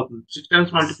మల్టిప్లై అవుతుంది. 6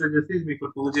 టైమ్స్ మల్టిప్లై చేస్తే ఇది మీకు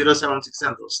 2076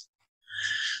 ఎంత వస్తుంది.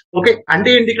 ఓకే, అంటే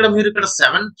ఏంటి ఇక్కడ మీరు ఇక్కడ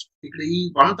 7 ఇక్కడ ఈ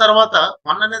 1 తర్వాత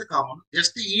 1 అనేది కామన్.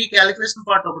 జస్ట్ ఈ క్యాలిక్యులేషన్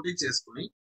పార్ట్ ఒకటి చేసుకుని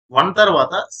 1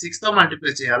 తర్వాత 6 తో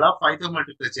మల్టిప్లై చేయాలా, 5 తో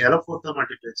మల్టిప్లై చేయాలా, 4 తో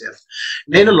మల్టిప్లై చేయాలా.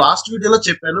 నేను లాస్ట్ వీడియోలో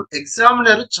చెప్పాను,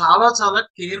 ఎగ్జామినర్ చాలా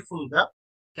కేర్ఫుల్ గా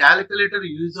క్యాలిక్యులేటర్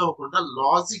యూజ్ అవ్వకుండా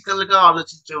లాజికల్ గా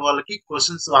ఆలోచించే వాళ్ళకి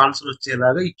క్వశ్చన్స్ ఆన్సర్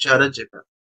వచ్చేలాగా ఇచ్చారని చెప్పాను.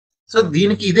 సో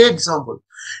దీనికి ఇదే ఎగ్జాంపుల్.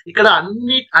 ఇక్కడ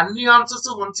అన్ని ఆన్సర్స్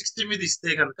 160 మీద ఇస్తే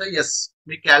కనుక ఎస్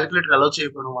మీకు క్యాలిక్యులేటర్ అలౌ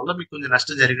చేయకపోవడం వల్ల మీకు కొంచెం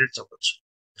నష్టం జరిగినట్టు చెప్పొచ్చు.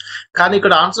 కానీ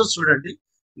ఇక్కడ ఆన్సర్స్ చూడండి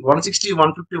 160,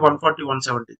 150, 140,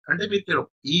 170. అంటే మీరు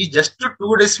ఈ జస్ట్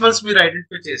 2 డెసిమల్స్ మీరు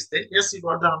ఐడెంటిఫై చేస్తే yes you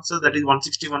got the answer, that is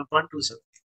 161.27.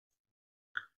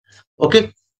 Okay,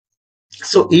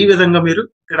 so ఈ విధంగా మీరు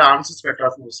ఇక్కడ ఆన్సర్స్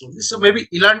పెట్టాల్సిన అవసరం ఉంది. సో మేబీ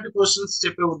ఇలాంటి క్వశ్చన్స్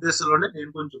చెప్పే ఉద్దేశంలోనే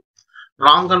నేను కొంచెం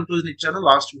రాంగ్ కన్క్లూజన్ ఇచ్చాను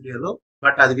లాస్ట్ వీడియోలో.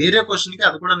 బట్ అది వేరే క్వశ్చన్ కి,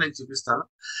 అది కూడా నేను చూపిస్తాను.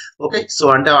 ఓకే, సో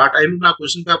అంటే ఆ టైం నా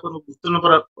క్వశ్చన్ పేపర్ గుర్తున్న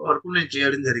వరకు నేను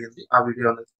చేయడం జరిగింది ఆ వీడియో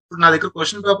అనేది. ఇప్పుడు నా దగ్గర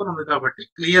క్వశ్చన్ పేపర్ ఉంది కాబట్టి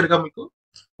క్లియర్ గా మీకు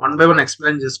 1 by 1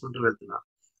 ఎక్స్ప్లెయిన్ చేసుకుంటూ వెళ్తున్నాను.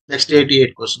 Next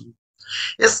 88 question.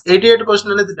 ఎస్, 88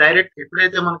 క్వశ్చన్ అనేది డైరెక్ట్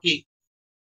ఎప్పుడైతే మనకి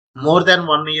మోర్ దాన్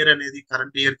 1 year అనేది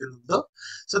కరెంట్ ఇయర్ కింద ఉందో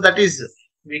so that is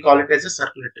we call it as a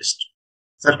circular test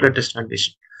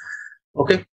condition.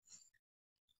 Okay,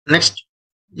 next,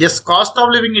 yes, cost of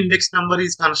living index number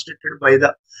is constructed by the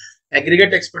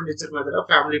aggregate expenditure method of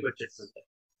family budget method.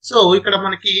 So ఇక్కడ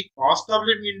మనకి cost of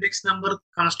living index number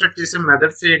construct చేసే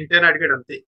methods ఏంటి అని అడిగాడు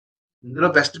అంతే. ఇందులో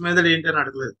best method ఏంటి అని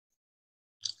అడగలేదు.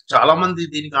 చాలా మంది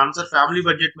దీనికి ఆన్సర్ ఫ్యామిలీ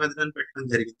బడ్జెట్ మెథడ్ అని పెట్టడం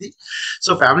జరిగింది. సో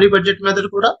ఫ్యామిలీ బడ్జెట్ మెథడ్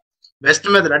కూడా బెస్ట్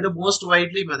మెథడ్, అంటే మోస్ట్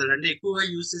వైడ్లీ మెథడ్, అంటే ఎక్కువగా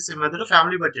యూజ్ చేసే మెథడ్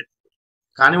ఫ్యామిలీ బడ్జెట్.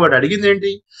 కానీ వాడు అడిగింది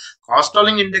ఏంటి? Cost of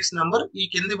living index number ఈ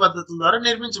కింది పద్ధతుల ద్వారా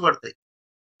నిర్మించబడతాయి,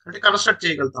 అంటే కన్స్ట్రక్ట్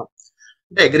చేయగలుగుతాం.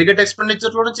 అంటే అగ్రిగేట్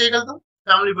ఎక్స్పెండిచర్ లోనే చేయగలుగుతాం,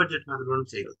 ఫ్యామిలీ బడ్జెట్ మెథడ్ లోనే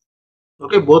చేయగలుగుతాం.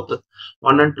 ఓకే, బోత్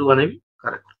 1 and 2 అనేవి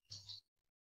కరెక్ట్.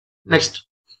 నెక్స్ట్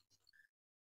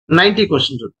 90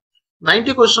 క్వశ్చన్ చూద్దాం.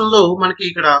 90 క్వశ్చన్ లో మనకి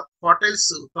ఇక్కడ క్వార్టైల్స్,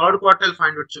 థర్డ్ క్వార్టైల్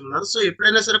ఫైండ్ అవుట్ చేయమన్నారు. సో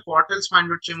ఎప్పుడైనా సరే క్వార్టైల్స్ ఫైండ్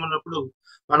అవుట్ చేయమన్నప్పుడు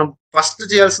మనం ఫస్ట్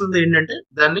చేయాల్సింది ఏంటంటే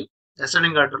దాన్ని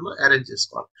అసెండింగ్ ఆర్డర్ లో అరేంజ్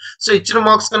చేసుకోవాలి. సో ఇచ్చిన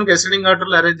మార్క్స్ కనుక అసెండింగ్ ఆర్డర్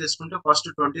లో అరేంజ్ చేసుకుంటే ఫస్ట్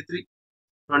 23,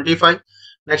 25,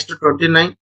 నెక్స్ట్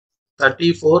 29,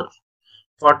 34,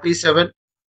 47,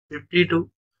 52,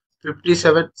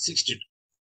 57, 62.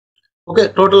 ఓకే,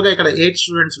 టోటల్ గా ఇక్కడ 8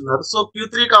 స్టూడెంట్స్ ఉన్నారు. సో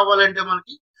Q3 కావాలంటే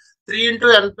మనకి 3 into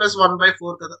n plus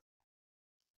 1/4 కదా,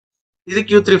 ఇది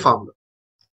Q3 formula.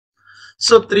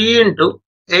 So 3 into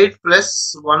 8 plus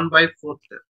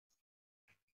 1/4.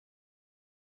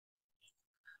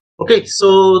 Okay, so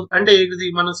అంటే ఇది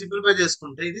మనం సింప్లిఫై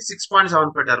చేసుకుంటే ఇది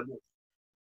 6.75 టర్మ్.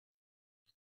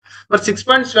 మరి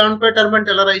 6.75 టర్మ్ అంటే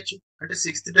ఎలా రాయొచ్చు అంటే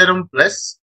sixth term plus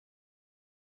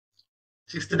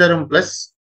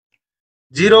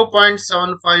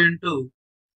 0.75 into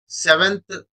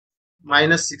 7th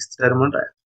minus 6th term అని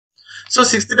రాయాలి. సో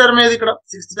 6th టర్మ్ ఏది ఇక్కడ?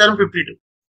 6th term 52.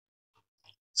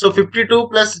 So 52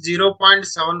 plus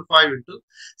 0.75 into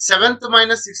 7th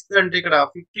minus 6th అంటే ఇక్కడ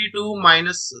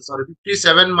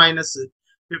 57 minus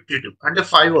 52 అంటే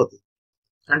 5 అవుతుంది.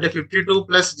 అంటే 52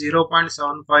 plus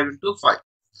 0.75 into 5.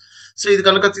 సో ఇది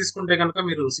కనుక తీసుకుంటే కనుక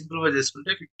మీరు సింపుల్ గా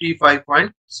చేసుకుంటే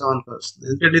 55.75 వస్తుంది.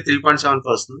 ఎందుకంటే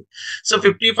 3.7 వస్తుంది. సో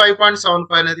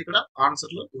 55.75 అనేది ఇక్కడ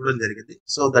ఆన్సర్ లో ఇవ్వడం జరిగింది.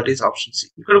 So that is option C.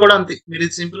 ఇక్కడ కూడా అంతే, మీరు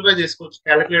ఇది సింపుల్ గా చేసుకోవచ్చు,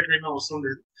 క్యాలిక్యులేటర్ ఏమీ అవసరం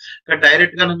లేదు. ఇక్కడ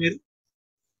డైరెక్ట్ గానే మీరు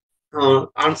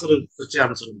ఆన్సర్ వచ్చే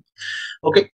ఆన్సర్ ఉంది.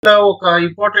 ఓకే, ఇక్కడ ఒక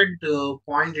ఇంపార్టెంట్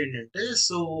పాయింట్ ఏంటంటే,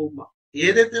 సో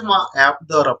ఏదైతే మా యాప్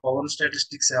ద్వారా, పవన్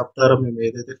స్టాటిస్టిక్స్ యాప్ ద్వారా మేము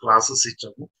ఏదైతే క్లాసెస్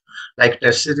ఇచ్చామో, లైక్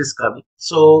టెస్ట్ సిరీస్ కానీ,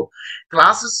 సో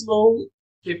క్లాసెస్ లో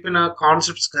చెప్పిన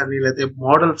కాన్సెప్ట్స్ కానీ, లేకపోతే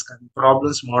మోడల్స్ కానీ,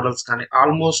 ప్రాబ్లమ్స్ మోడల్స్ కానీ,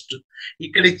 ఆల్మోస్ట్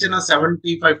ఇక్కడ ఇచ్చిన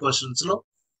 75 క్వశ్చన్స్ లో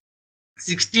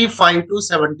 65 to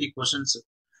 70 క్వశ్చన్స్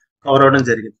కవర్ అవడం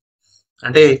జరిగింది.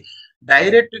 అంటే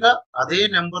డైరెక్ట్ గా అదే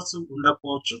నెంబర్స్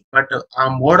ఉండకపోవచ్చు, బట్ ఆ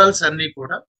మోడల్స్ అన్ని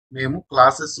కూడా మేము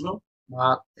క్లాసెస్ లో, మా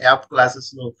యాప్ క్లాసెస్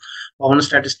లో Pawan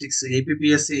statistics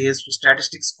APSC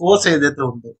statistics course ఏదైతే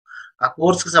ఉందో ఆ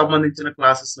కోర్స్ కి సంబంధించిన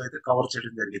క్లాసెస్ లో అయితే కవర్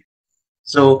చేయడం జరిగింది.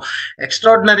 సో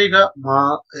ఎక్స్ట్రాడినరీగా మా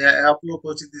యాప్ లో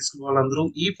కోచింగ్ తీసుకున్న వాళ్ళందరూ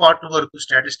ఈ పార్ట్ వరకు,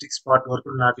 స్టాటిస్టిక్స్ పార్ట్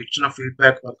వరకు నాకు ఇచ్చిన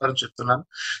ఫీడ్బ్యాక్ ప్రకారం చెప్తున్నాను.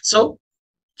 సో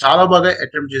చాలా బాగా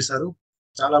అటెంప్ట్ చేశారు,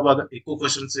 చాలా బాగా ఎక్కువ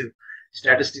క్వశ్చన్స్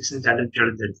స్టాటిస్టిక్స్ నుంచి అటెంప్ట్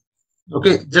చేయడం జరిగింది.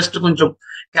 ఓకే, జస్ట్ కొంచెం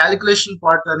క్యాలిక్యులేషన్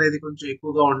పార్ట్ అనేది కొంచెం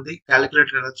ఎక్కువగా ఉంది,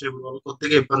 క్యాలిక్యులేటర్ ఎలా చేయడం వల్ల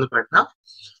కొద్దిగా ఇబ్బంది పడినా,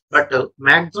 బట్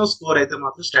మాక్సిమం స్కోర్ అయితే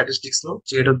మాత్రం స్టాటిస్టిక్స్ లో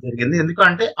చేయడం జరిగింది.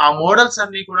 ఎందుకంటే ఆ మోడల్స్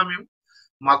అన్ని కూడా మేము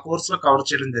మా కోర్స్ లో కవర్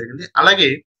చేయడం జరిగింది. అలాగే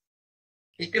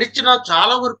ఇక్కడ ఇచ్చిన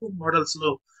చాలా వరకు మోడల్స్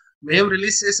లో మేము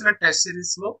రిలీజ్ చేసిన టెస్ట్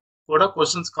సిరీస్ లో కూడా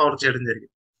క్వశ్చన్స్ కవర్ చేయడం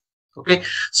జరిగింది. ఓకే,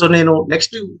 సో నేను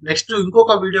నెక్స్ట్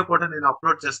ఇంకొక వీడియో కూడా నేను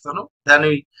అప్లోడ్ చేస్తాను.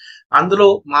 అందులో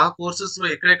మా కోర్సెస్ లో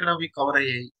ఎక్కడెక్కడ అవి కవర్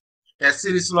అయ్యాయి, టెస్ట్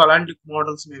సిరీస్ లో అలాంటి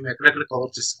మోడల్స్ మేము ఎక్కడెక్కడ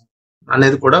కవర్ చేస్తాం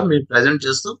అనేది కూడా మేము ప్రెజెంట్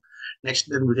చేస్తూ నెక్స్ట్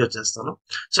నేను వీడియో చేస్తాను.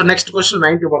 సో నెక్స్ట్ క్వశ్చన్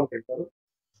 91 పెట్టారు.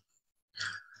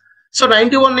 సో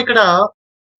 91 ఇక్కడ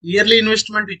ఇయర్లీ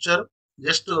ఇన్వెస్ట్మెంట్ ఇచ్చారు,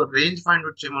 జస్ట్ రేంజ్ ఫైండ్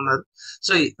అవుట్ చేయమన్నారు.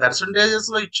 సో ఈ పర్సంటేజెస్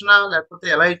లో ఇచ్చినా లేకపోతే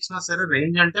ఎలా ఇచ్చినా సరే,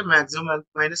 రేంజ్ అంటే maximum value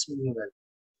minus minimum value.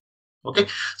 Okay,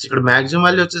 so ఇక్కడ మాక్సిమం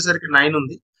వాల్యూ వచ్చేసరికి 9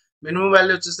 ఉంది, మినిమం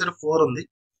వాల్యూ వచ్చేసరికి 4 ఉంది.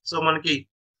 సో మనకి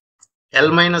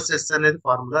ఎల్ మైనస్ ఎస్ అనేది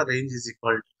formula, range is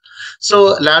equal to, so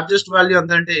largest value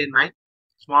ఎంత అంటే 9,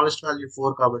 స్మాలెస్ట్ వాల్యూ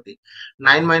 4 కాబట్టి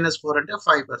 9 - 4 అంటే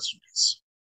 5%.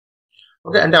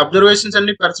 ఓకే, అంటే అబ్జర్వేషన్స్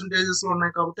అన్ని పర్సంటేజెస్ లో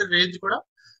ఉన్నాయి కాబట్టి రేంజ్ కూడా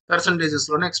పర్సంటేజెస్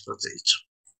లోనే ఎక్స్ప్రెస్ చేయొచ్చు.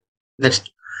 నెక్స్ట్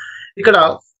ఇక్కడ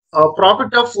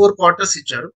ప్రాఫిట్ ఆఫ్ 4 క్వార్టర్స్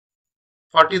ఇచ్చారు,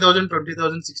 40,000,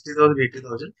 20,000, 60,000,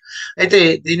 80,000. అయితే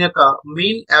దీని యొక్క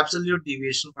mean absolute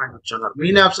deviation find out చేయాలి.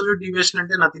 మీన్ అబ్సల్యూట్ డీవియేషన్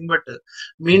అంటే nothing but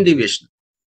mean deviation.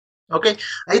 Okay,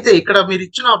 అయితే ఇక్కడ మీరు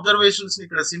ఇచ్చిన అబ్జర్వేషన్స్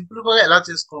ఇక్కడ సింపుల్ గా ఎలా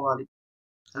చేసుకోవాలి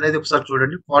అనేది ఒకసారి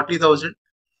చూడండి. 40,000,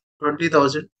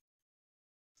 20,000,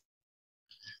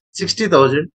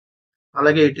 60,000,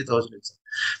 అలాగే 80,000 ఇచ్చారు.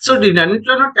 సో దీని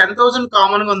అన్నింటిలోనూ 10,000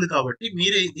 కామన్ గా ఉంది కాబట్టి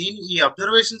మీరు ఈ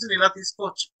అబ్జర్వేషన్స్ ఇలా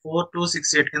తీసుకోవచ్చు, 4, 2, 6,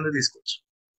 8 కింద తీసుకోవచ్చు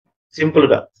సింపుల్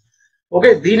గా.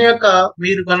 ఓకే, దీని యొక్క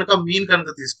మీరు కనుక మీన్ కనుక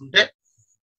తీసుకుంటే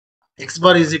X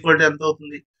bar is equal to ఎంత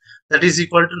అవుతుంది, దట్ ఈస్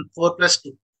ఈక్వల్ టు 4 +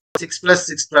 2, 6 +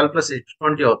 6, 12 + 8,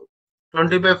 20 అవుతుంది.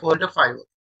 20/4 అంటే 5 అవుతుంది.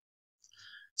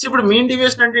 సో ఇప్పుడు మీన్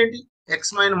డివియేషన్ అంటే ఏంటి,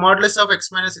 X modulus of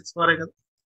X minus X bar కదా,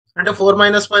 అంటే 4 -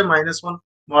 5 -1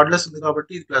 మోడ్యులస్ ఉంది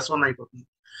కాబట్టి ఇది +1 అయిపోతుంది.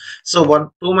 సో 1,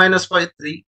 2 - 5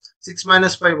 3, 6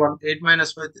 - 5 1, 8 -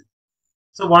 5 3.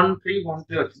 సో 1 3 1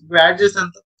 3 వచ్చింది. ఇప్పుడు యాడ్ చేస్తే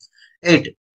ఎంత, 8,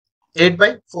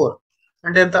 8/4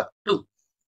 అంటే ఎంత, 2.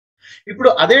 ఇప్పుడు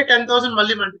అదే 10,000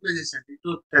 మళ్ళీ మల్టిప్లై చేసండి,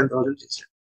 10,000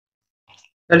 చేసండి,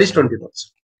 దట్ ఈస్ 20,000.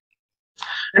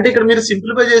 అంటే ఇక్కడ మీరు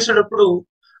సింప్లిఫై చేసేటప్పుడు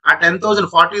ఆ 10,000,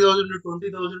 40,000,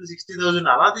 20,000, 60,000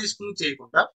 అలా తీసుకుని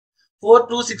చేయకుండా 4,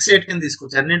 2, 6, 8 కింద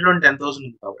తీసుకోవచ్చు. అన్నింటిలో 10,000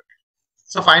 ఉంది కాబట్టి.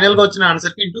 సో ఫైనల్ గా వచ్చిన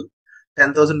ఆన్సర్ కి ఇంటూ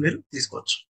 10,000 మీరు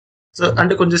తీసుకోవచ్చు. సో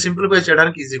అంటే కొంచెం సింప్లిఫై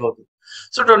చేయడానికి ఈజీగా అవుతుంది.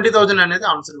 సో 20,000 అనేది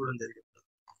ఆన్సర్ ఇవ్వడం జరిగింది.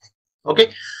 ఓకే,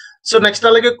 సో నెక్స్ట్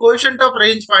అలాగే coefficient of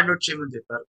range find out చేయమని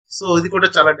చెప్పారు. సో ఇది కూడా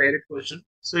చాలా డైరెక్ట్ క్వశ్చన్.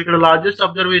 సో ఇక్కడ లార్జెస్ట్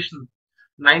అబ్జర్వేషన్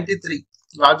 93,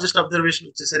 లార్జెస్ట్ అబ్జర్వేషన్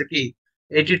వచ్చేసరికి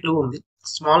 82 ఉంది,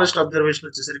 స్మాలెస్ట్ అబ్జర్వేషన్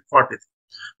వచ్చేసరికి 43.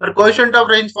 మరి కోఎఫిషియంట్ ఆఫ్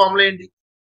రేంజ్ ఫార్ములా ఏంటి,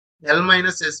 L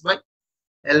 -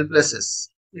 S/L + S.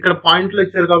 ఇక్కడ పాయింట్లు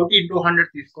ఇచ్చారు కాబట్టి ఇంటూ 100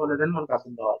 తీసుకోలేదని మనకు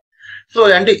అర్థం కావాలి. సో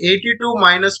అంటే 82 -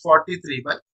 43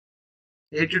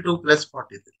 82 +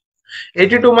 43.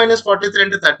 82 - 43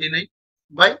 అంటే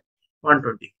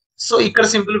 39/120. సో ఇక్కడ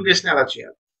సింప్లిఫికేషన్ ఎలా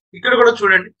చేయాలి, ఇక్కడ కూడా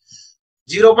చూడండి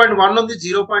 0.1 ఉంది,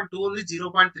 0.2 ఉంది,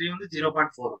 0.3 ఉంది,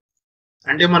 0.4 ఉంది.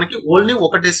 అంటే మనకి ఓన్లీ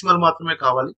ఒక డెసిమల్ మాత్రమే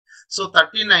కావాలి. సో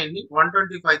 39 ని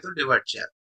 125 తో డివైడ్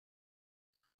చేయాలి.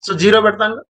 సో 0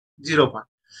 పెడతాం, 0.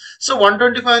 సో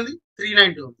 125 ఉంది,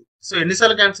 390 ఉంది. సో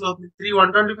ఎన్నిసార్లు క్యాన్సిల్ అవుతుంది, 3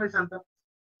 125 ఎంత,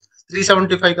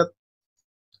 375 కదా.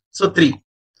 సో 3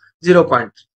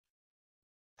 0.3.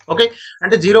 ఓకే,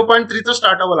 అంటే 0.3 తో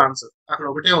స్టార్ట్ అవ్వాలి ఆన్సర్, అక్కడ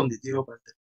ఒకటే ఉంది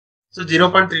 0.3. సో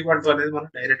 0.312 అనేది మనం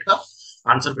డైరెక్ట్ గా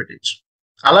ఆన్సర్ పెట్టచ్చు.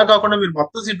 అలా కాకుండా మీరు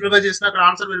మొత్తం సింప్లిఫై చేసిన అక్కడ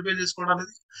ఆన్సర్ వెరిఫై చేసుకోవడం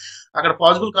అనేది అక్కడ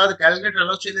పాసిబుల్ కాదు, క్యాలిక్యులేటర్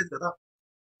అలౌ చేయలేదు కదా.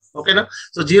 ఓకేనా.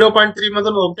 సో 0.3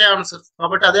 మొదలు ఒకటే ఆన్సర్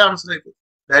కాబట్టి అదే ఆన్సర్ అయిపోతుంది,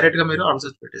 డైరెక్ట్ గా మీరు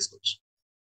ఆన్సర్ పెట్టేసుకోవచ్చు.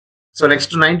 సో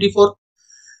నెక్స్ట్ 94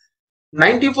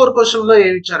 క్వశ్చన్ లో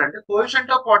ఏమి ఇచ్చారంటే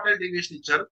కోఎఫిషియంట్ ఆఫ్ క్వార్టైల్ డీవియేషన్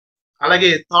ఇచ్చారు, అలాగే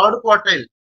థర్డ్ క్వార్టైల్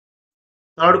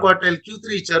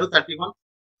Q3 ఇచ్చారు 31,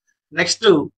 నెక్స్ట్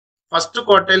ఫస్ట్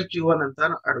క్వార్టైల్ Q1 ఎంత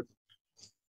అని అడుగుతుంది.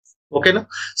 ఓకేనా.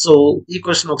 సో ఈ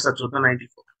క్వశ్చన్ ఒకసారి చూద్దాం.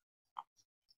 94.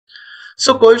 So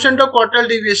coefficient of quartile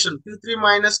deviation Q3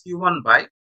 minus Q1 by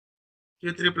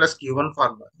Q3 plus Q1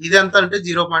 formula ఇది ఎంత అంటే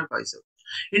 0.57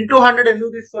 ఇంటూ 100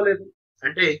 ఎందుకు తీసుకోలేదు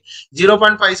అంటే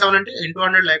 0.57 అంటే ఇంటూ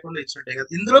 100 లేకుండా ఇచ్చినట్టే కదా.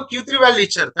 ఇందులో Q3 వాల్యూ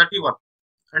ఇచ్చారు 31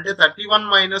 అంటే 31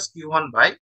 minus Q1 by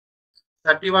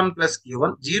 31 plus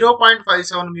Q1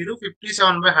 0.57 మీరు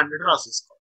 57/100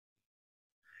 రాసేసుకోవాలి.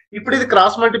 ఇప్పుడు ఇది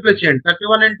క్రాస్ మల్టిప్లై చేయండి.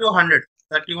 31 ఇంటూ 100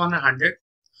 3100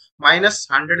 మైనస్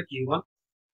 100 Q1.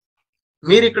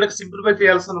 మీరు ఇక్కడ సింప్లిఫై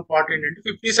చేయాల్సిన పార్ట్ ఏంటంటే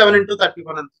 57 ఇంటూ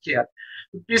 31 అంత చేయాలి.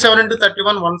 57 ఇంటూ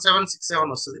 31 1767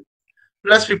 వస్తుంది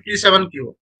ప్లస్ 57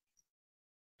 Q1.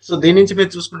 సో దీని నుంచి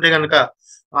మీరు చూసుకుంటే కనుక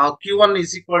Q1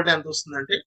 ఈజ్ ఈక్వల్ టు ఎంత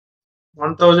వస్తుందంటే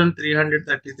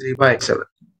 1333/7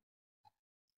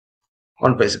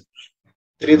 1/7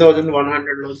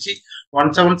 3100 నుంచి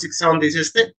 1767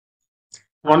 తీసేస్తే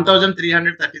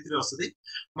 1333 వస్తుంది.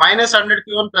 మైనస్ 100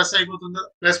 Q1 ప్లస్ అయిపోతుంది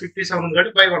ప్లస్ 57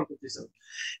 కాబట్టి బై 157.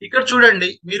 ఇక్కడ చూడండి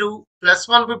మీరు ప్లస్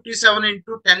 157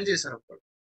 ఇంటూ 10 చేశారు అప్పుడు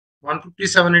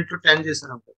 157 ఇంటూ 10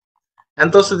 చేశారు అప్పుడు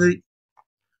ఎంత వస్తుంది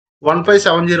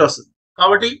 1570 వస్తుంది.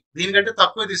 కాబట్టి దీనికంటే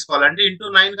తక్కువ తీసుకోవాలి అంటే ఇంటూ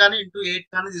 9 కానీ ఇంటూ 8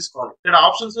 కానీ తీసుకోవాలి. ఇక్కడ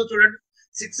ఆప్షన్స్ లో చూడండి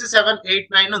 6, 7, 8,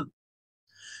 9 ఉంది.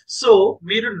 సో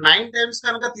మీరు 9 టైమ్స్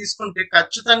కనుక తీసుకుంటే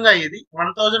ఖచ్చితంగా ఇది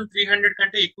 1300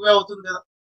 కంటే ఎక్కువే అవుతుంది కదా.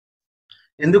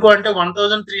 ఎందుకు అంటే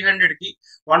 1300 కి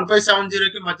 1570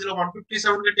 కి మధ్యలో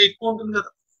 157 కంటే ఎక్కువ ఉంటుంది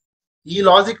కదా. ఈ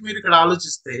లాజిక్ మీరు ఇక్కడ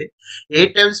ఆలోచిస్తే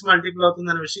 8 టైమ్స్ మల్టిపుల్ అవుతుంది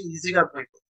అనే విషయం ఈజీగా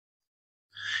అర్థమైపోతుంది.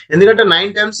 ఎందుకంటే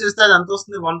 9 టైమ్స్ చేస్తే అది ఎంత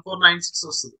వస్తుంది 1496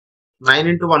 వస్తుంది. 9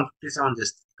 ఇంటూ 157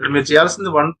 చేస్తే ఇక్కడ మీరు చేయాల్సింది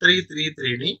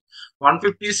 1333ని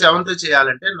 157తో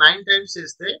చేయాలంటే 9 టైమ్స్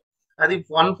చేస్తే అది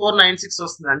 1496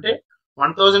 వస్తుంది అంటే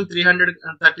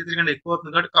 1333 కంటే ఎక్కువ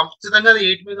అవుతుంది కాబట్టి ఖచ్చితంగా అది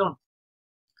 8 మీద ఉంటుంది.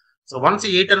 సో వన్స్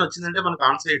 8 అని వచ్చిందంటే మనకు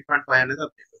ఆన్సర్ 8.5 అనేది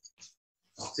అప్డేట్ అవుతుంది.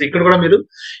 సో ఇక్కడ కూడా మీరు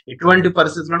ఎటువంటి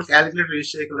పరిస్థితుల్లో క్యాలిక్యులేటర్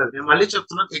యూజ్ చేయగలరు. నేను మళ్ళీ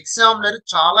చెప్తున్నాను, ఎగ్జామినర్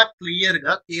చాలా క్లియర్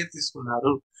గా కేర్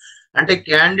తీసుకున్నారు. అంటే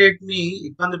క్యాండిడేట్ ని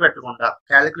ఇబ్బంది పెట్టకుండా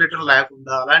క్యాలిక్యులేటర్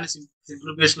లేకుండా అలానే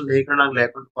సింప్లిఫికేషన్ లేకుండా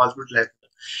పాసిబిలిటీ లేకుండా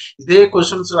ఇదే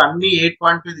క్వశ్చన్స్ అన్ని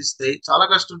 8.5 ఇస్తే చాలా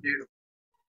కష్టం చేయడం.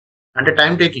 అంటే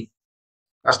టైం టేకింగ్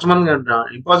కష్టం అని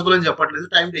ఇంపాసిబుల్ అని చెప్పట్లేదు,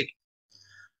 time taking.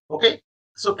 Okay.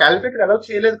 So calculator allow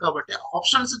చేయలేదు కాబట్టి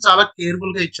ఆప్షన్స్ చాలా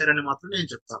కేర్ఫుల్ గా ఇచ్చారని మాత్రం నేను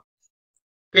చెప్తాను.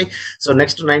 Okay. So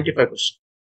next 95 question.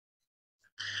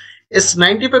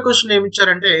 95 question ఏమి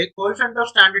ఇచ్చారంటే కోఎఫిషియంట్ ఆఫ్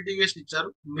స్టాండర్డ్ డీవియేషన్ ఇచ్చారు,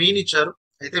 మీన్ ఇచ్చారు,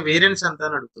 అయితే వేరియన్స్ ఎంత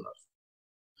అని అడుగుతున్నారు.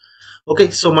 ఓకే.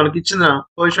 సో మనకి ఇచ్చిన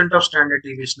కోఎఫిషియంట్ ఆఫ్ స్టాండర్డ్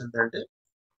డీవియేషన్ ఎంత అంటే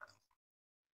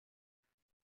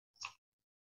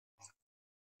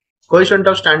coefficient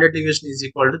of standard deviation is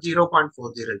equal to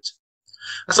 0.40.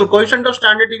 అసలు కోఎఫిషియంట్ ఆఫ్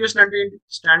స్టాండర్డ్ డీవియేషన్ అంటే ఏంటి?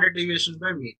 Standard deviation by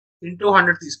mean into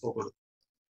 100 తీసుకోకూడదు.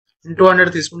 ఇంటూ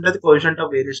 100 తీసుకుంటే అది కోఎఫిషియంట్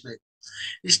ఆఫ్ వేరియేషన్ అయితే.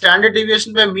 ఈ స్టాండర్డ్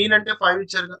డీవియేషన్ బై మీన్ అంటే 5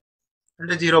 ఇచ్చారు కదా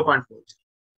అంటే 0.40.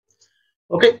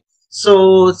 Okay. So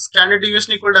standard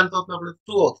deviation equal ఎంత అవుతుంది అప్పుడు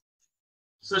 2 అవుతుంది.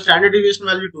 సో స్టాండర్డ్ డీవియేషన్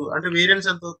వాల్యూ 2 అంటే వేరియన్స్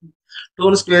ఎంత అవుతుంది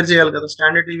 2ని స్క్వేర్ చేయాలి కదా,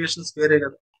 స్టాండర్డ్ డీవియేషన్ స్క్వేరే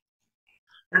కదా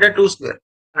అంటే 2 స్క్వేర్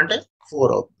అంటే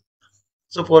 4 అవుతుంది.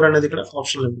 సో 4 అనేది ఇక్కడ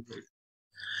ఆప్షన్ ఉంది.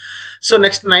 So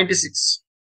next 96.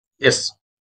 Yes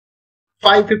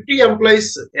 550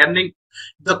 employees earning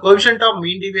the coefficient of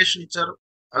mean deviation ఇచ్చారు,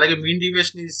 అలాగే మీన్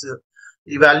డీవియేషన్ ఇస్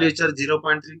ఈ వాల్యూ ఇచ్చారు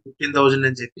 0.3 15,000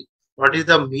 అని చెప్పి వాట్ ఈస్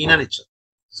ద మీన్ అని ఇచ్చారు.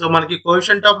 సో మనకి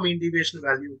coefficient of mean deviation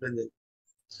value ఉంటుంది.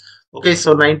 Okay. So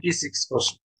 96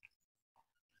 question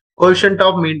coefficient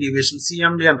of mean deviation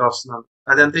CMD అని రాస్తున్నాను,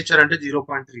 అది ఎంత ఇచ్చారంటే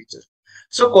 0.3 ఇచ్చారు.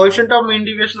 So coefficient of mean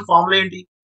deviation formula ఏంటి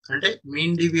అంటే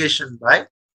mean deviation by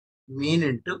mean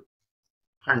into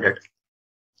 100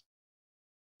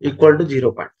 equal to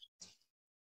 0.3.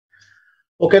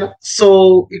 ఓకేనా. సో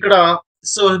ఇక్కడ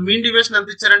సో మీన్ డీవియేషన్ ఎంత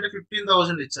ఇచ్చారంటే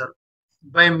 15,000 ఇచ్చారు,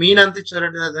 బై మీన్ ఎంత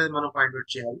ఇచ్చారంటే అదే మనం పాయింట్ అవుట్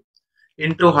చేయాలి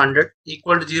ఇంటూ 100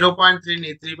 ఈక్వల్ టు 0.3ని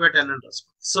 3/10 అని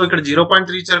రాసుకోండి. సో ఇక్కడ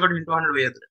 0.3 ఇచ్చారు కాబట్టి ఇంటూ 100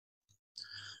 వేయద్దు.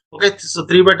 ఓకే. సో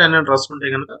 3/10 అని రాసుకుంటే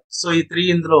కనుక సో ఈ 3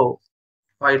 ఇందులో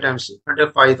 5 టైమ్స్ అంటే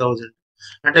 5,000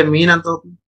 అంటే మీన్ ఎంత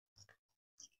అవుతుంది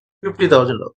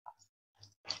 50,000 అవుతుంది.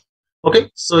 ఓకే.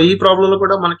 సో ఈ ప్రాబ్లం లో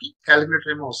కూడా మనకి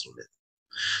క్యాలిక్యులేటర్ ఏమో అవసరం లేదు.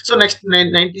 So next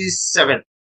 97.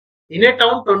 In a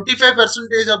town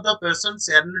 25% of the persons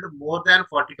earned more than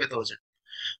 45,000.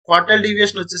 Quartile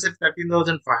deviation వచ్చేసరికి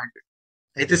 13,500.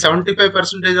 అయితే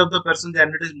 75% of the person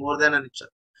earned is more than అని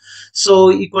ఇచ్చారు. సో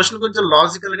ఈ క్వశ్చన్ కొంచెం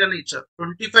లాజికల్ గానే ఇచ్చారు.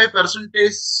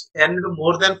 25% ఎర్న్డ్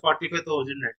మోర్ దాన్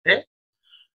 45,000 అంటే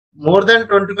మోర్ దాన్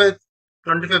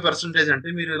 25% అంటే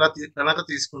మీరు ఇలా కనుక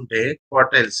తీసుకుంటే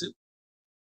క్వార్టైల్స్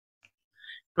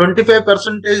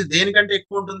 25% దేనికంటే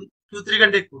ఎక్కువ ఉంటుంది? Q3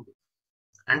 కంటే ఎక్కువ ఉంటుంది.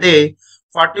 అంటే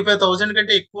 45,000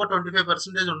 కంటే ఎక్కువ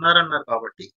 25% ఉన్నారన్నారు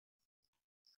కాబట్టి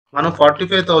మనం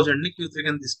 45,000 ని Q3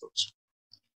 కింద తీసుకోవచ్చు.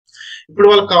 ఇప్పుడు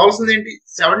వాళ్ళకి కావాల్సింది ఏంటి?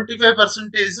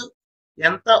 75%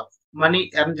 ఎంత మనీ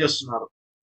ఎర్న్ చేస్తున్నారు?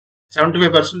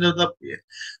 75% of the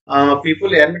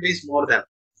people earn is more than,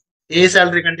 A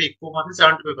salary కంటే ఎక్కువ మంది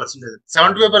 75%.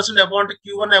 75% అబౌవ్ అంటే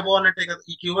Q1 అబౌవ్ అన్నట్టే కదా.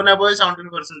 ఈ Q1 అబౌవ్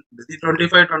 75% ఉంటుంది.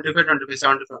 25, 25, 25,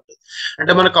 75 ఉంటుంది.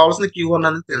 అంటే మనకు కావాల్సిన Q1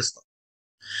 అనేది తెలుస్తాం.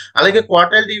 అలాగే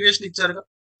quartile deviation ఇచ్చారుగా.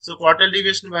 So quartile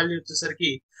deviation value వచ్చేసరికి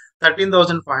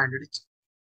 13,500 ఇచ్చారు.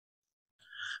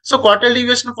 సో క్వార్టైల్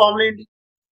డీవియేషన్ ఫార్ములా ఏంటి?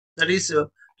 That is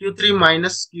Q3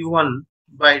 minus Q1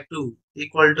 by 2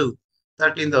 equal to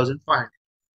 13,500.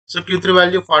 So Q3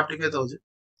 value 45,000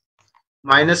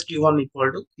 minus Q1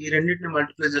 equal to ఈ రెండింటిని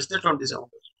మల్టిప్లై చేస్తే 27,000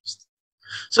 వస్తుంది.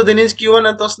 సో దీని నుంచి Q1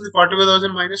 ఎంత వస్తుంది?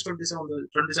 45,000 మైనస్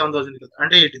 27,000 కదా,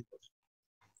 అంటే 18,000.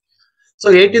 సో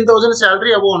 18,000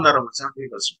 శాలరీ అబోవ్ ఉన్నారు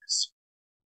 70%.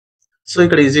 సో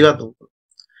ఇక్కడ ఈజీగా అర్థమవుతుంది.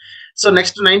 So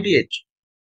next 98.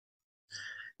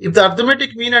 If the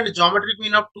arithmetic mean and geometric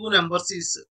mean of two numbers is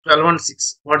 12 and 6,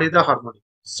 what is the harmonic?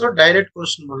 So direct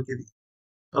question మనకి ఇది.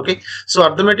 ఓకే, సో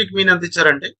అర్థమెటిక్ మీన్ ఎంత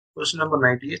ఇచ్చారంటే క్వశ్చన్ నెంబర్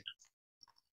 98.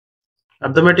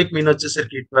 అర్థమెటిక్ మీన్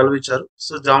వచ్చేసరికి 12 ఇచ్చారు.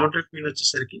 సో జామెట్రిక్ మీన్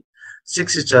వచ్చేసరికి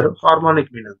 6 ఇచ్చారు.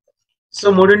 Harmonic mean ఎంత? So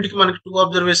మూడింటికి మనకి 2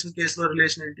 అబ్జర్వేషన్ కేసులో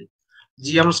రిలేషన్ ఏంటి?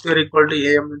 GM square equal to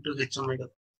AM into HM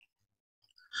కదా.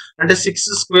 అంటే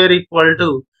 6 square equal to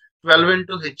 12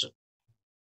 into HM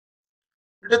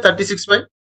అంటే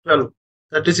 36/12.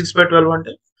 36/12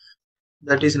 అంటే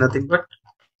that is nothing but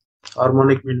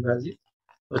harmonic mean value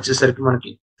వచ్చేసరికి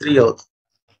మనకి 3 అవుతుంది.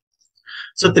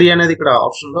 సో 3 అనేది ఇక్కడ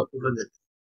ఆప్షన్ లో ఇవ్వడం జరిగింది.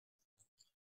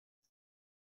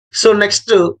 So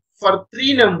next for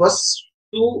 3 numbers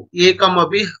 2a,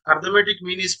 b, arithmetic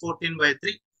mean is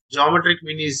 14/3, geometric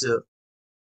mean is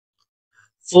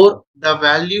 4, the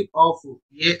value of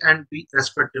a and b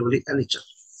respectively అని ఇచ్చారు.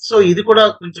 సో ఇది కూడా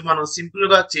కొంచెం మనం సింపుల్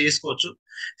గా చేసుకోవచ్చు.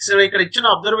 సో ఇక్కడ ఇచ్చిన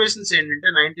అబ్జర్వేషన్స్ ఏంటంటే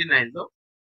 99 లో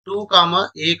 2,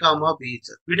 a, b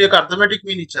ఇచ్చారు. వీటి యొక్క అర్థమెటిక్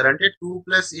మీన్ ఇచ్చారు. అంటే 2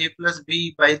 + a +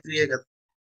 b/3 కదా.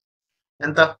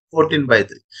 ఎంత?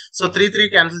 14/3. సో 3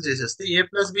 క్యాన్సిల్ చేసేస్తే a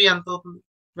 + b ఎంత అవుతుంది?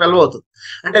 12 అవుతుంది.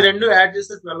 అంటే 2 యాడ్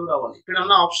చేస్తే 12 రావాలి. ఇక్కడ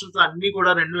ఉన్న ఆప్షన్స్ అన్ని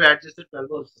కూడా 2 యాడ్ చేస్తే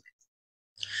 12 వస్తుంది.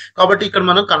 కాబట్టి ఇక్కడ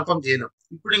మనం కన్ఫర్మ్ చేయలేం.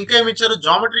 ఇప్పుడు ఇంకా ఏమి ఇచ్చారు?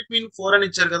 జామెట్రిక్ మీన్ 4 అని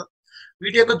ఇచ్చారు కదా.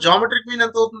 వీటి యొక్క జామెట్రిక్ మీన్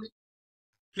ఎంత అవుతుంది?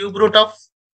 Cube root of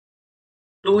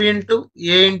 2 into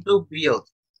a into b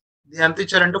అవుతుంది. ఇది ఎంత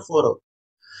ఇచ్చారంటే 4 అవుతుంది.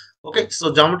 ఓకే, సో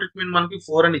జామెట్రిక్ మీన్ మనకి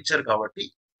 4 అని ఇచ్చారు కాబట్టి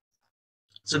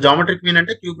సో జామెట్రిక్ మీన్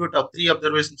అంటే క్యూబ్ రూట్ ఆఫ్ 3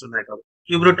 అబ్జర్వేషన్స్ ఉన్నాయి కాబట్టి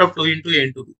cube root of 2 into a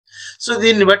into b. So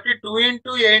దీన్ని బట్టి 2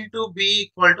 into a into b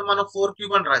equal to మనం 4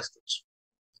 క్యూబ్ అని రాసుకోవచ్చు.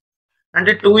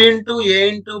 అంటే 2 into a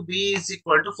into b is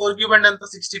equal to 4 cube అంటే ఎంత?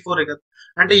 64 కదా.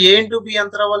 అంటే a ఇంటూ b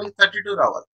ఎంత రావాలి? 32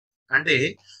 రావాలి. అంటే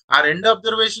ఆ రెండు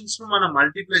అబ్జర్వేషన్స్ ను మనం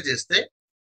మల్టిప్లై చేస్తే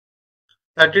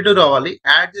 32 రావాలి,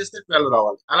 యాడ్ చేస్తే 12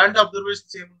 రావాలి. అలాంటి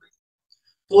అబ్జర్వేషన్స్ ఏమున్నాయి?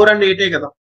 4 and 8 కదా.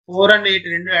 4 and 8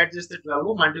 రెండు యాడ్ చేస్తే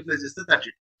 12, మల్టిప్లై చేస్తే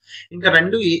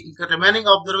 32. ఇంకా రిమైనింగ్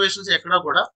అబ్జర్వేషన్స్ ఎక్కడ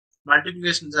కూడా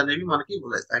మల్టిప్లికేషన్స్ అనేవి మనకి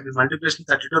ఇవ్వలేదు. ఐ మీన్ మల్టిప్లికేషన్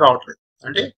 32 రావట్లేదు.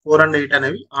 అంటే 4 and 8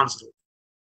 అనేవి answer.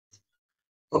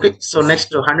 Okay, so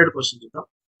next 100 question చూద్దాం.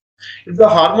 If the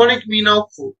harmonic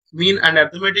mean and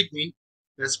arithmetic mean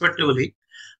respectively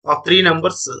of 3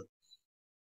 numbers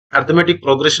arithmetic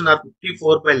progression are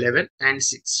 54/11 and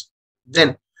 6, then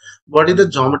what is the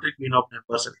geometric mean of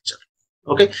numbers అని ఇచ్చారు.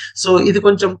 Okay, so ఇది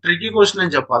కొంచెం tricky question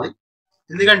అని చెప్పాలి.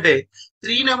 ఎందుకంటే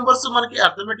 3 numbers మనకి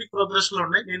arithmetic progression లో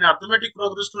ఉన్నాయి. నేను అర్థమెటిక్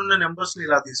ప్రోగ్రెషన్ లో ఉన్న నెంబర్స్ ని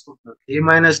ఇలా తీసుకుంటున్నాను.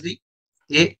 a-d,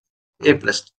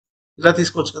 a+d ఇలా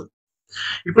తీసుకోవచ్చు కదా.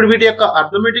 ఇప్పుడు వీటి యొక్క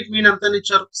అర్థమెటిక్ మీన్ ఎంత అని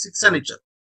ఇచ్చారు? 6 అని ఇచ్చారు.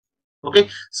 ఓకే,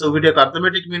 సో వీటి యొక్క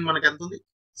అర్థమెటిక్ మీన్ మనకి ఎంత ఉంది?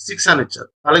 6 అని ఇచ్చారు.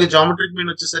 అలాగే జామెట్రిక్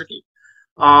మీన్ వచ్చేసరికి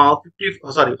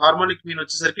హార్మోనిక్ మీన్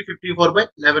వచ్చేసరికి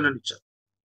 54/11 అని ఇచ్చారు.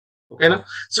 ఓకేనా,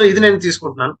 సో ఇది నేను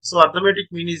తీసుకుంటున్నాను. So arithmetic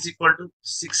mean is equal to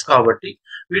 6 కాబట్టి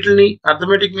వీటిని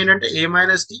అర్థమెటిక్ మీన్ అంటే a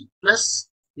 - d plus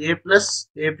a plus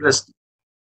a plus d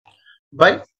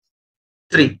by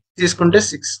 3 తీసుకుంటే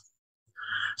 6.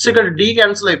 సో ఇక్కడ d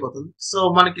క్యాన్సిల్ అయిపోతుంది. సో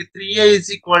మనకి 3a ఈజ్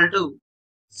ఈక్వల్ టు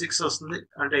 6 వస్తుంది,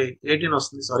 అంటే 18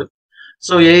 వస్తుంది. Sorry,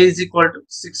 so a is equal to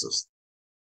 6 వస్తుంది.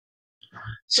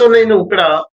 సో నేను ఇక్కడ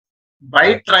by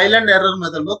trial and error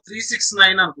method లో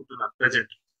 369 అనుకుంటున్నాను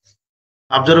ప్రెజెంట్.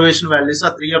 అబ్జర్వేషన్ వాల్యూస్, ఆ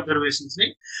 3 అబ్జర్వేషన్స్ ని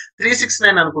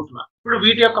 369 అనుకుంటున్నా. ఇప్పుడు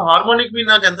వీటి యొక్క హార్మోనిక్ మీన్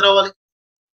నాకు ఎంత రావాలి?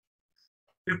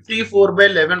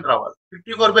 54/11 రావాలి.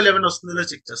 54/11 వస్తుందో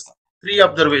చెక్ చేస్తాం. 3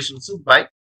 observations by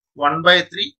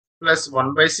 1/3 plus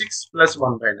 1/6 plus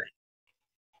 1/9.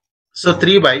 So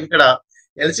 3 by ఇక్కడ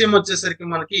ఎల్సిఎం వచ్చేసరికి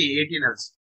మనకి 18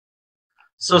 LCM.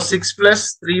 So 6 plus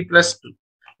 3 plus 2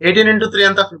 18 into 3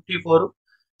 అంతా 54.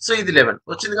 సో ఇది 11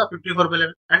 వచ్చిందిగా.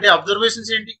 54/11 అంటే అబ్జర్వేషన్స్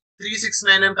ఏంటి?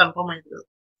 369 అని కన్ఫర్మ్ అయింది కదా.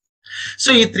 సో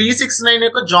ఈ 369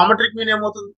 యొక్క జామెట్రిక్ మీన్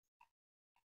ఏమవుతుంది?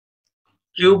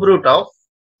 Cube root of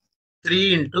 3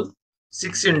 into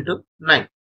 6 into 9.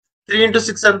 3 into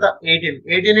 6 అంతా 18.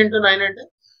 18 ఇంటూ 9 అంటే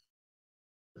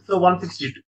సో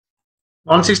 162.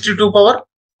 162 పవర్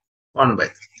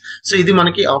 1/3. సో ఇది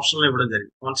మనకి ఆప్షన్ లో ఇవ్వడం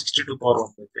జరిగింది. 162 పవర్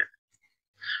 1/3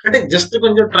 అంటే జస్ట్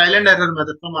కొంచెం ట్రయల్ అండ్ ఎర్రర్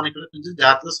మెథడ్ లో మనం ఇక్కడ కొంచెం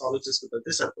జాగ్రత్తగా సాల్వ్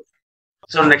చేసుకుంటే సరిపోతుంది.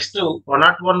 సో నెక్స్ట్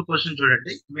 101 క్వశ్చన్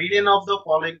చూడండి. Median of the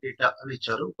following data అని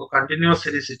ఇచ్చారు. ఒక కంటిన్యూస్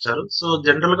సిరీస్ ఇచ్చారు. సో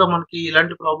జనరల్ గా మనకి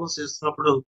ఇలాంటి ప్రాబ్లమ్స్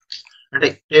చేస్తున్నప్పుడు అంటే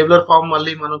టేబులర్ ఫామ్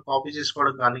మళ్ళీ మనం కాపీ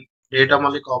చేసుకోవడం కానీ, డేటా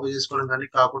మళ్ళీ కాపీ చేసుకోవడం కానీ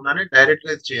కాకుండానే డైరెక్ట్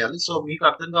గా చేయాలి. సో మీకు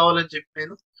అర్థం కావాలని చెప్పి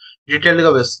నేను డీటెయిల్డ్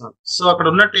గా వేస్తున్నాను. సో అక్కడ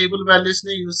ఉన్న టేబుల్ వాల్యూస్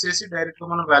ని యూజ్ చేసి డైరెక్ట్ గా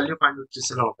మనం వాల్యూ ఫైండ్ అవుట్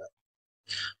చేసేలా ఉంటారు.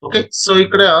 ఓకే, సో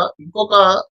ఇక్కడ ఇంకొక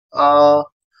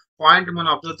పాయింట్ మనం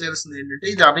అబ్జర్వ్ చేయాల్సింది ఏంటంటే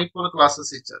ఇది అన్ఈక్వల్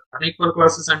క్లాసెస్ ఇచ్చారు. అన్ఈక్వల్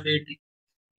క్లాసెస్ అంటే ఏంటి?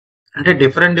 అంటే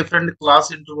డిఫరెంట్ క్లాస్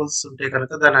ఇంటర్వల్స్ ఉంటే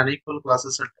కనుక దాని అన్ఈక్వల్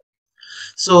క్లాసెస్ అంటారు.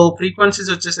 సో ఫ్రీక్వెన్సీస్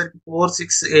వచ్చేసరికి 4,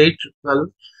 6, 8, 12,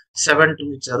 7, 2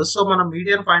 ఇచ్చారు. సో మనం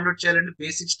మీడియన్ ఫైండ్ అవుట్ చేయాలంటే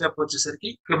బేసిక్ స్టెప్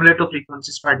వచ్చేసరికి క్యుములేటివ్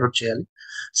ఫ్రీక్వెన్సీస్ ఫైండ్ అవుట్ చేయాలి.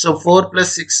 సో 4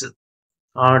 + 6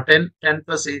 10, 10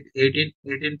 + 8 18,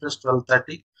 18 + 12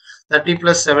 30, 30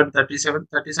 + 7 37,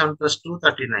 37 + 2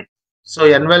 39. సో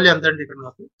n వాల్యూ ఎంత అండి? ఇక్కడ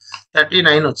నాకు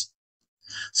 39 వచ్చింది.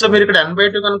 సో మీరు ఇక్కడ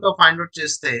n/2 కనుక ఫైండ్ అవుట్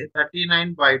చేస్తే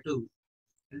 39/2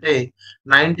 అంటే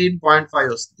 19.5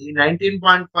 వస్తుంది. ఈ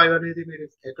 19.5 అనేది మీరు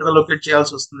ఎక్కడ లొకేట్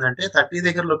చేయాల్సి వస్తుంది అంటే 30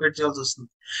 దగ్గర లొకేట్ చేయాల్సి వస్తుంది.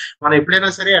 మనం ఎప్పుడైనా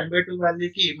సరే n/2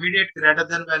 వాల్యూకి immediate greater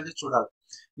than value చూడాలి.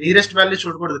 నియరెస్ట్ వాల్యూ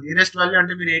చూడకూడదు. నియరెస్ట్ వాల్యూ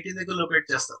అంటే మీరు 18 దగ్గర లొకేట్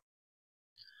చేస్తారు.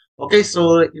 Okay, so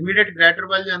immediate greater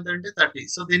value ఎంత అంటే 30.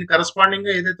 సో దీని కరస్పాండింగ్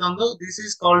గా ఏదైతే ఉందో this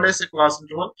is called as a class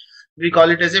interval. We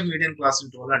call it yes A median class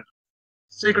interval అంట.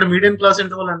 సో ఇక్కడ మీడియన్ క్లాస్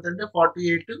ఇంటర్వల్ ఎంత అంటే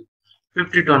 48 to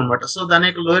 52 అనమాట. సో దాని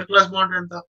యొక్క లోయర్ క్లాస్ బౌండరీ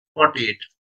ఎంత? 48.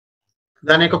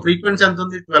 దాని యొక్క ఫ్రీక్వెన్సీ ఎంత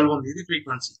ఉంది? 12 ఉంది. ఇది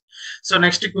frequency. So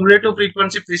next cumulative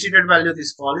frequency preceded value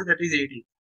తీసుకోవాలి. That is 80.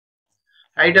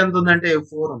 హైట్ ఎంత ఉందంటే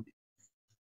 4 ఉంది.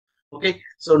 Okay,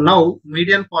 so now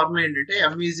median formula ఏంటంటే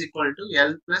m is equal to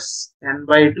L +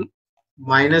 n/2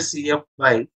 - CF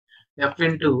 / F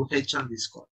 × H అని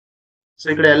తీసుకోవాలి. సో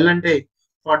ఇక్కడ L అంటే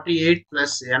 48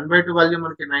 ప్లస్ n/2 వాల్యూ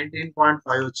మనకి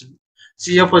 19.5 వచ్చింది.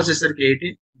 CF వచ్చేసరికి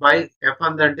 18 బై F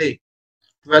అంటే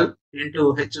 12 ఇంటూ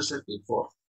H వచ్చేసరికి 4.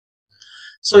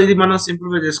 సో ఇది మనం సింపుల్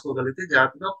గా చేసుకోగలిగితే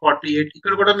జాగ్రత్తగా 48.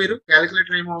 ఇక్కడ కూడా మీరు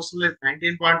క్యాలిక్యులేటర్ ఏం అవసరం లేదు.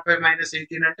 19.5 -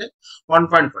 18 అంటే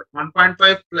 1.5.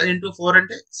 1.5 ఇంటూ 4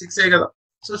 అంటే 6 కదా.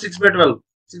 సో 6/12.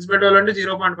 6/12 అంటే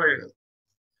 0.5 కదా.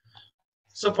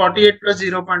 సో 48 +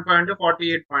 0.5 అంటే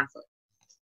 48.5.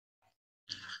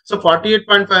 సో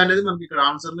 48.5 అనేది మనకి ఇక్కడ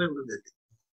ఆన్సర్ లో ఇవ్వడం జరిగింది.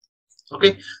 ఓకే,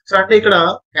 సో అంటే ఇక్కడ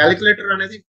క్యాలిక్యులేటర్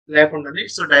అనేది లేకుండానే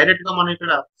సో డైరెక్ట్ గా మనం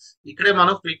ఇక్కడే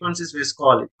మనం ఫ్రీక్వెన్సీస్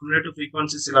వేసుకోవాలి. క్యుములేటివ్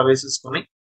ఫ్రీక్వెన్సీస్ ఇలా వేసేసుకొని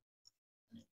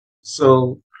సో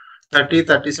 30,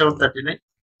 37, 39.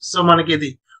 సో మనకి ఇది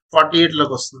 48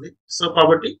 లోకి వస్తుంది. సో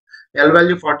కాబట్టి ఎల్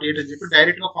వాల్యూ 48 అని చెప్పి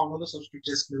డైరెక్ట్ గా ఫార్ములా సబ్స్టిట్యూట్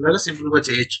చేసుకునేలాగా సింపుల్ గా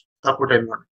చేయొచ్చు తక్కువ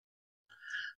టైంలో.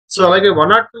 సో అలాగే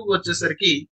 102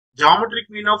 వచ్చేసరికి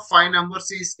geometric mean of 5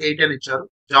 numbers is 8 అని ఇచ్చారు.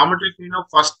 Geometric mean of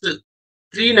first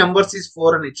 3 numbers is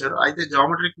 4 అని ఇచ్చారు. అయితే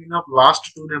geometric mean of last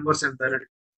 2 numbers ఎంత అని.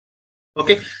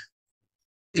 ఓకే,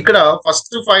 ఇక్కడ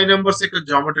ఫస్ట్ 5 నెంబర్స్ యొక్క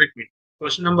జామెట్రిక్ మీన్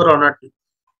క్వశ్చన్ నెంబర్ 102.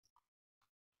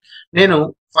 నేను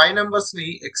 5 నెంబర్స్ ని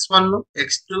x1,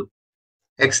 x2,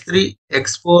 x3,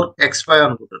 x4, x5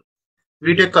 అనుకుంటాను.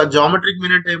 వీటి యొక్క జామెట్రిక్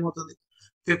మీన్ అంటే ఏమవుతుంది?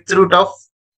 5th రూట్ ఆఫ్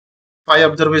 5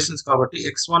 అబ్జర్వేషన్స్ కాబట్టి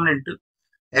x1 into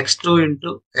x2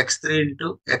 into x3 into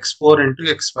x4 into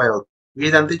x5 అవుతుంది.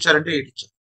 వీదంతా ఇచ్చారంటే 8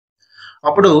 ఇచ్చారు.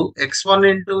 అప్పుడు x1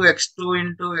 into x2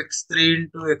 into x3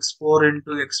 into x4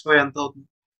 into x5 ఎంత అవుతుంది?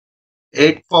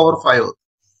 8/5 అవుతుంది.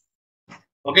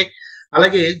 ఓకే,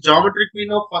 అలాగే geometric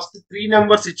mean of first 3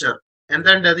 numbers ఇచ్చారు. ఎంత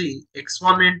అంటే అది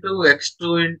x1 into x2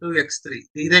 into x3.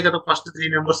 ఇదే కదా ఫస్ట్ 3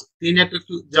 నెంబర్స్. దీని యొక్క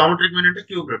జామెట్రిక్ మీన్ అంటే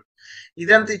క్యూబ్ రూట్.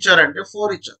 ఇదెంత ఇచ్చారంటే 4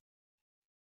 ఇచ్చారు.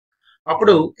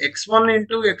 అప్పుడు x1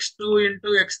 into x2 into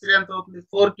x3 ఎంత అవుతుంది?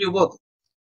 4 క్యూబ్ అవుతుంది.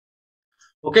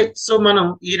 ఓకే, సో మనం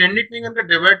ఈ రెండింటిని కనుక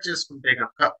డివైడ్ చేసుకుంటే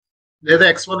కనుక లేదా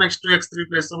x1, x2, x3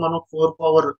 ప్లేస్ లో మనం 4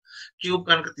 పవర్ క్యూబ్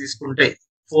కనుక తీసుకుంటే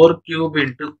 4 cube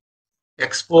into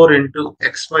x4 into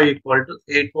x5 equal to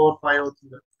 8/5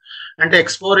 అవుతుంది. అంటే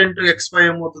x4 ఇంటూ x5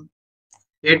 ఏమవుతుంది?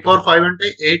 8 పవర్ 5 అంటే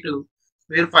 8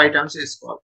 మీరు 5 టైమ్స్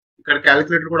వేసుకోవాలి. ఇక్కడ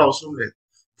క్యాలిక్యులేటర్ కూడా అవసరం లేదు.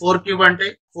 4 క్యూబ్ అంటే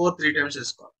 4 3 టైమ్స్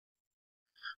వేసుకోవాలి.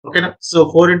 ఓకేనా? సో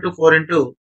 4 ఇంటూ 4 ఇంటూ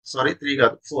 3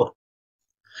 కాదు 4.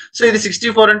 సో ఇది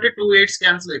 64 అంటే 2 8s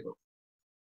క్యాన్సిల్ అయిపోతుంది.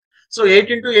 సో 8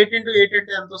 ఇంటూ 8 ఇంటూ 8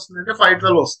 అంటే ఎంత వస్తుంది అంటే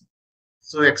 512 వస్తుంది.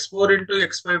 So x4 into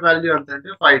x5 value ఎంత అంటే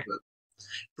 512.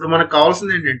 ఇప్పుడు మనకు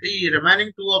కావాల్సింది ఏంటంటే ఈ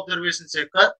రిమైనింగ్ 2 అబ్జర్వేషన్స్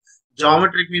యొక్క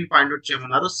జామెట్రిక్ మీన్ ఫైండ్ అవుట్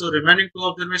చేయమన్నారు. So remaining 2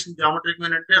 observation geometric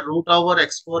mean అంటే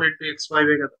 √x4 ఇంటూ x5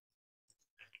 కదా.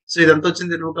 సో ఇదంతా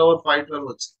వచ్చింది √512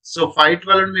 వచ్చింది. సో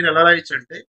 512 మీరు ఎలా రాయొచ్చు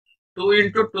అంటే 2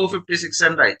 ఇంటూ 256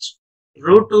 అని రాయొచ్చు.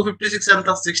 √256 ఎంత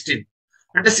 16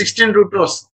 అంటే 16 √2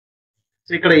 వస్తుంది.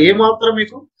 సో ఇక్కడ ఏమాత్రం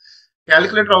మీకు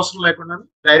క్యాలిక్యులేటర్ అవసరం లేకుండా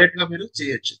డైరెక్ట్ గా మీరు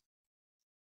చేయొచ్చు.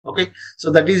 Okay, so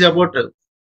that is about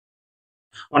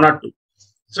 102.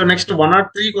 So next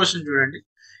 103 question చూడండి.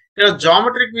 ఇక్కడ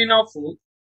జామెట్రిక్ మీన్ ఆఫ్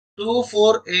 2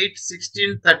 4 8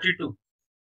 16 32.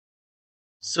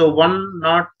 సో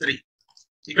 103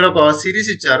 ఇక్కడ ఒక సిరీస్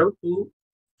ఇచ్చారు. 2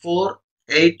 4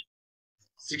 8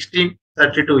 16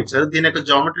 32 ఇచ్చారు. దీని యొక్క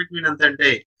జామెట్రిక్ మీన్ ఎంత అంటే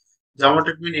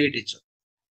జామెట్రిక్ మీన్ 8 ఇచ్చారు.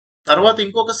 తర్వాత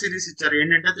ఇంకొక సిరీస్ ఇచ్చారు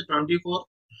ఏంటంటే అది 24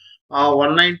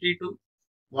 192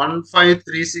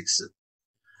 1536.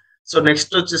 సో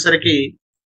నెక్స్ట్ వచ్చేసరికి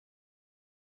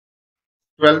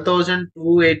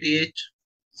 12,288.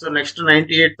 So next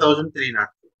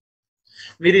 98,302.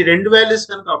 మీరు ఈ రెండు వాల్యూస్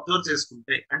కనుక అబ్జర్వ్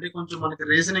చేసుకుంటే అంటే కొంచెం మనకి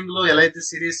రీజనింగ్ లో ఎలా అయితే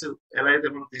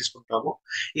మనం తీసుకుంటామో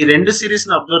ఈ రెండు సిరీస్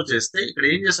ని అబ్జర్వ్ చేస్తే ఇక్కడ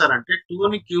ఏం చేశారంటే 2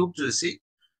 ని క్యూబ్ చూసి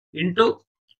ఇంటూ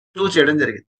 2 చేయడం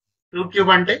జరిగింది. 2 క్యూబ్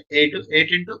అంటే 8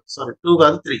 ఇంటూ 2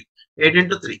 కాదు 3 8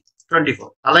 ఇంటూ 3 24.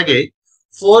 అలాగే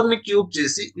 4 ని క్యూబ్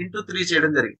చేసి ఇంటూ 3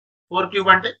 చేయడం జరిగింది. 4 క్యూబ్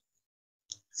అంటే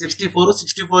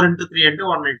 64 ఇంటూ 3 అంటే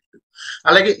 192.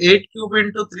 అలాగే 8 క్యూబ్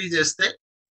ఇంటూ 3 చేస్తే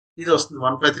ఇది వస్తుంది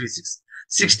 1536.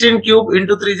 16 క్యూబ్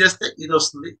ఇంటూ 3 చేస్తే ఇది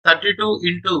వస్తుంది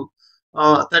 32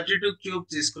 క్యూబ్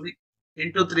తీసుకుని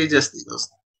ఇంటూ 3 చేస్తే ఇది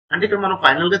వస్తుంది. అంటే ఇక్కడ మనం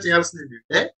ఫైనల్ గా చేయాల్సింది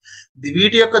ఏంటంటే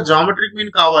వీటి యొక్క జామెట్రిక్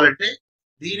మీన్ కావాలంటే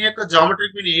దీని యొక్క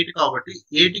జామెట్రిక్ మీన్ 8 కాబట్టి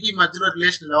 8 కి మధ్యలో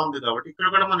రిలేషన్ ఇలా ఉంది కాబట్టి ఇక్కడ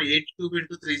కూడా మనం 8 క్యూబ్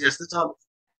ఇంటూ 3 చేస్తే చాలు.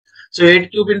 సో 8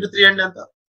 క్యూబ్ ఇంటూ 3 అంటే ఎంత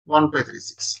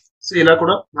 1536. సో ఇలా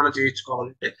కూడా మనం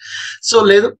చేయించుకోవాలంటే సో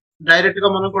లేదు డైరెక్ట్ గా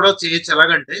మనం కూడా చేయొచ్చు.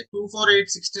 ఎలాగంటే 2 4 8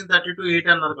 16 32 8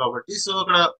 అన్నారు కాబట్టి సో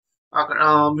అక్కడ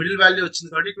మిడిల్ వాల్యూ వచ్చింది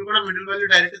కాబట్టి ఇక్కడ కూడా మిడిల్ వాల్యూ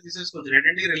డైరెక్ట్ గా తీసేసుకోవచ్చు.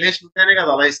 రెండింటికి రిలేషన్ ఉంటేనే కదా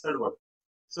అలా ఇస్తాడు వాడు.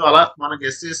 సో అలా మనం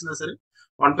గెస్ చేసినా సరే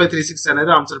 1536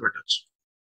 అనేది ఆన్సర్ పెట్టచ్చు.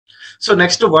 So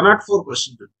next 104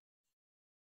 question.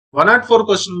 104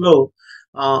 క్వశ్చన్ లో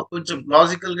కొంచెం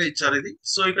లాజికల్ గా ఇచ్చారు ఇది.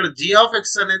 సో ఇక్కడ g ఆఫ్ x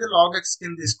అనేది log x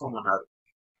కింద తీసుకోమన్నారు.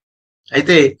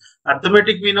 అయితే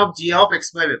arithmetic mean of g of x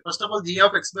by y. First of all g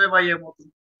of x by y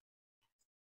ఏమవుతుంది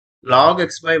log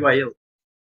x బై y అవుతుంది.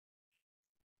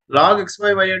 log x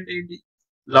బై y అంటే ఏంటి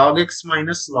log x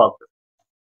minus log.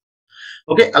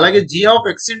 Okay, అలాగే g of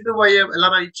x into y ఎలా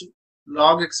రాయొచ్చు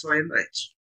log xy అని రాయొచ్చు.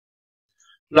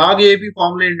 log ab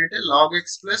formula ఏంటంటే log x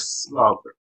ప్లస్ log.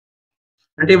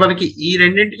 అంటే మనకి ఈ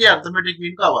రెండింటికి అర్థమెటిక్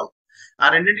మీన్ కావాలి. ఆ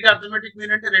రెండింటికి అర్థమెటిక్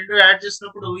మీన్ అంటే రెండు యాడ్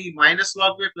చేసినప్పుడు ఈ minus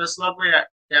log y plus log y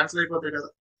cancel అయిపోతాయి కదా.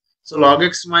 So log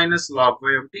x minus log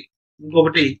y ఒకటి,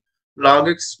 ఇంకొకటి log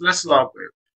x plus log y.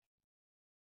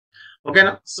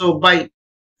 ఓకేనా? సో బై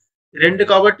 2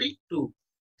 కాబట్టి 2.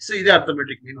 సో ఇది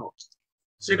అర్థమెటిక్ మీన్ అవుతుంది.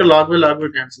 సో ఇక్కడ log y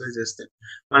క్యాన్సిల్ చేస్తే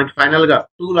మనకి ఫైనల్ గా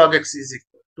 2 log x is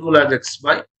equal 2 log x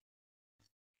by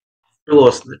 2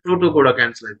 వస్తుంది. 2 కూడా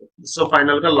క్యాన్సిల్ అయిపోతుంది. సో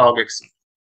ఫైనల్ గా log x.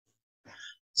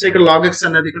 సో ఇక్కడ log x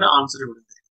అనేది ఇక్కడ ఆన్సర్ ఇవ్వడం.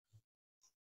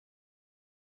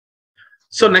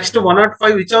 So next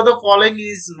 105 which of the following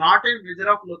is not a measure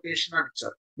of location అని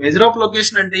ఇచ్చారు. మెజర్ ఆఫ్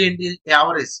లొకేషన్ అంటే ఏంటి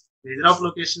యావరేజ్. మెజర్ ఆఫ్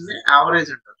లొకేషన్ ని యావరేజ్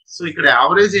అంటారు. సో ఇక్కడ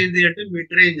యావరేజ్ ఏంటి అంటే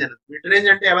మిడ్ రేంజ్ అనేది. మిడ్ రేంజ్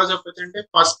అంటే ఎలా చెప్పచ్చు అంటే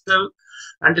ఫస్ట్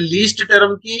అంటే లీస్ట్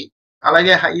టర్మ్ కి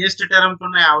అలాగే హైయెస్ట్ టర్మ్ కి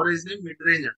ఉన్న యావరేజ్ ని మిడ్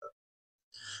రేంజ్ అంటారు.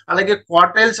 అలాగే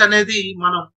క్వార్టైల్స్ అనేది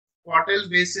మనం క్వార్టైల్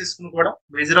బేస్ చేసుకుని కూడా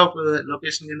మెజర్ ఆఫ్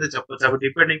లొకేషన్ కింద చెప్పొచ్చు. అవి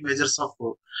డిపెండింగ్ మెజర్స్ ఆఫ్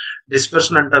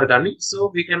డిస్పర్షన్ అంటారు కానీ so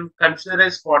we can consider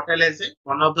as quartile as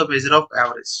one of the measure of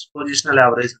average, positional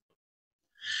average.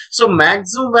 So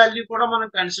maximum value కూడా మనం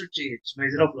కన్సిడర్ చేయొచ్చు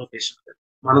మెజర్ ఆఫ్ లొకేషన్.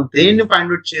 మనం దేన్ని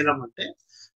ఫైండ్ అవుట్ చేయలేమంటే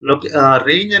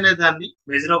రేంజ్ అనే దాన్ని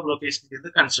మెజర్ ఆఫ్ లొకేషన్ కింద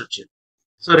కన్సిడర్ చేయాలి.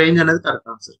 సో రేంజ్ అనేది correct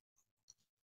answer.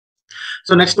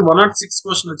 So next 106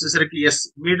 question వచ్చేసరికి yes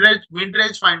mid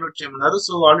range find out చేయమన్నారు.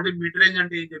 సో ఆల్రెడీ మిడ్ రేంజ్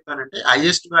అంటే ఏం చెప్పానంటే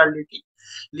హైయెస్ట్ వాల్యూకి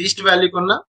లీస్ట్ వాల్యూకి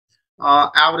ఉన్న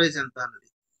యావరేజ్ ఎంత అన్నది.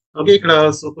 ఓకే, ఇక్కడ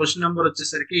సో క్వశ్చన్ నెంబర్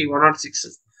వచ్చేసరికి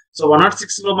 106. సో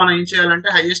 106 లో మనం ఏం చేయాలంటే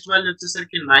హైయెస్ట్ వాల్యూ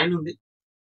వచ్చేసరికి 9 ఉంది.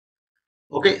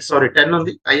 ఓకే 10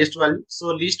 ఉంది highest value. So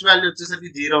least value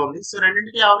వచ్చేసరికి 0 ఉంది. సో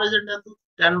రెండింటికి యావరేజ్ అంటే ఎంత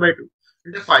 10/2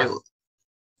 అంటే 5 అవుతుంది.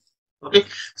 Okay,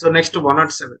 so next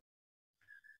 107.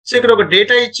 సో ఇక్కడ ఒక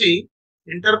డేటా ఇచ్చి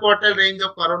inter quartile range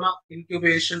of corona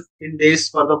incubation in days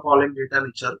for the following data అని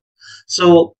ఇచ్చారు. సో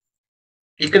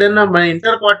ఇక్కడన్నా మన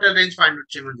inter quartile range find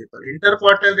out చేయమని చెప్పారు. ఇంటర్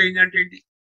క్వార్టైల్ రేంజ్ అంటే ఏంటి?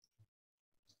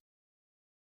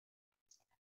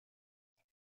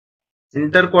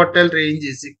 Inter quartile range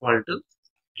is equal to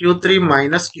Q3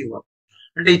 minus Q1.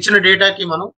 అంటే ఇచ్చిన డేటాకి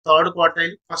మనం third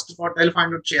quartile first quartile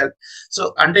find out చేయాలి. సో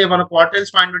అంటే మన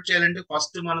క్వార్టైల్స్ ఫైండ్ అవుట్ చేయాలంటే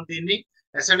ఫస్ట్ మనం దీన్ని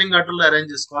అసెండింగ్ ఆర్డర్లో అరేంజ్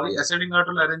చేసుకోవాలి. అసెండింగ్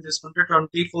ఆర్డర్లో అరేంజ్ చేసుకుంటే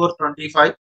 24,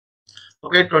 25,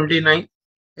 ఓకే 29,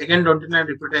 అగైన్ 29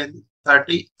 రిపీట్ అయింది,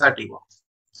 30, 31.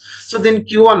 సో దీని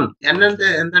Q1 n అంటే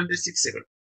ఎంతంటే 6 ఇక్కడ.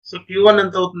 సో Q1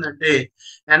 ఎంత అవుతుందంటే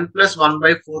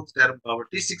n+1/4 టర్మ్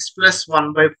కాబట్టి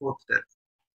 6+1/4 టర్మ్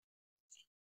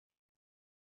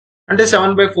అంటే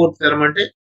 7/4 టర్మ్ అంటే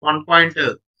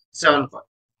 1.75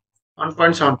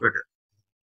 1.75 టర్మ్.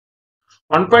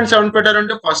 1.75 టర్మ్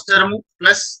అంటే first term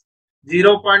plus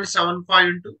 0.75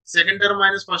 into second term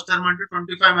minus first term అంటే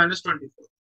 25 మైనస్ 24.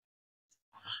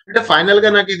 అంటే ఫైనల్ గా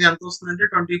నాకు ఇది ఎంత వస్తుందంటే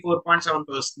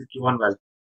 24.75 వస్తుంది Q1 వాల్యూ.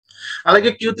 అలాగే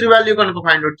Q3 వాల్యూ కనుక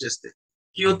ఫైండ్ అవుట్ చేస్తే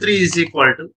Q3 is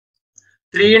equal to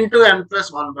 3 into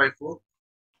n+1/4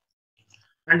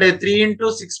 అంటే 3 ఇంటూ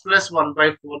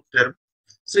 6+1/4 టర్మ్.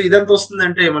 సో ఇదంత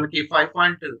వస్తుందంటే మనకి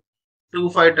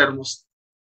 5.25 టర్మ్ వస్తుంది.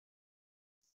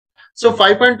 సో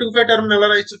 5.25 టర్మ్ ఎలా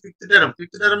రాయొచ్చు?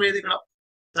 ఫిఫ్త్ టర్మ్ ఏది ఇక్కడ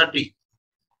 30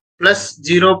 plus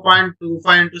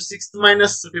 0.25 into sixth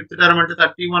minus fifth term అంటే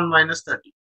 31 మైనస్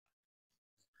 30.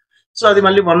 సో అది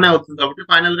మళ్ళీ 1 అవుతుంది కాబట్టి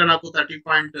ఫైనల్ గా నాకు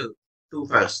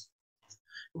 30.25 వస్తుంది.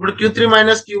 ఇప్పుడు Q3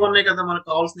 మైనస్ Q1 కదా మనకు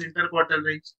కావాల్సిన ఇంటర్ క్వార్టైల్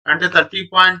రేంజ్. అంటే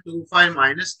 30.25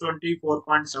 మైనస్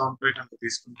 24.75 కనుక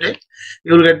తీసుకుంటే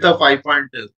యూ విల్ గెట్ ద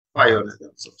 5.5 అనేది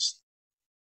ఆన్సర్ వస్తుంది.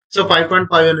 సో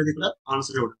 5.5 అనేది ఇక్కడ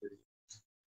ఆన్సర్ ఉంటుంది.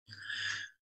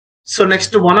 సో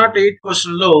నెక్స్ట్ 108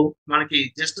 క్వశ్చన్ లో మనకి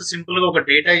జస్ట్ సింపుల్ గా ఒక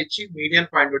డేటా ఇచ్చి మీడియన్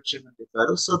ఫైండ్ అవుట్ చేయమని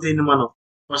చెప్పారు. సో దీన్ని మనం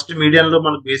ఫస్ట్ మీడియన్ లో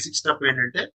మనకు బేసిక్ స్టెప్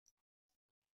ఏంటంటే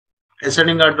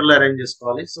అసెండింగ్ ఆర్డర్ లో అరేంజ్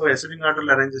చేసుకోవాలి. సో అసెండింగ్ ఆర్డర్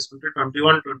లో అరేంజ్ చేసుకుంటే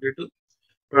 21, 22,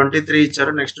 23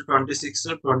 ఇచ్చారు. Next 26,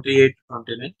 28,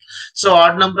 29. So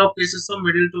odd number of cases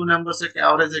middle 2 numbers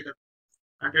average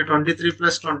అంటే 23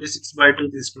 ప్లస్ 26/2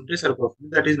 తీసుకుంటే సరిపోతుంది.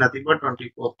 That is nothing but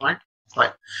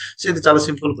 24.5. So ఇది చాలా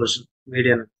సింపుల్ క్వశ్చన్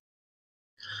మీడియన్.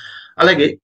 అలాగే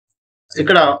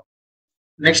ఇక్కడ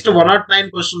నెక్స్ట్ 109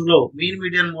 క్వశ్చన్ లో మీన్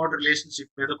మీడియన్ మోడ్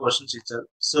రిలేషన్షిప్ మీద క్వశ్చన్స్ ఇచ్చారు.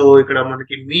 సో ఇక్కడ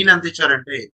మనకి మీన్ ఎంత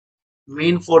ఇచ్చారంటే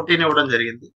మీన్ 14 ఇవ్వడం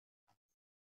జరిగింది.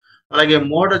 అలాగే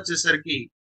మోడ్ వచ్చేసరికి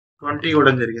 20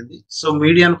 ఇవ్వడం జరిగింది. సో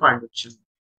మీడియన్ పాయింట్ వచ్చింది.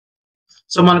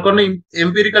 సో మనకున్న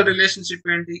ఎంపీరికల్ రిలేషన్షిప్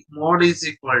ఏంటి? Mode is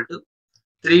equal to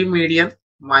 3 median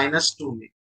minus 2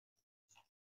 mean.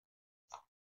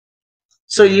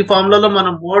 So ఈ ఫార్ములాలో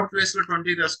మనం మోడ్ ప్లేస్ లో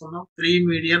 20 రాసుకున్నాం, 3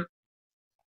 మీడియన్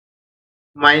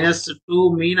మైనస్ 2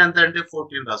 మీన్ ఎంత అంటే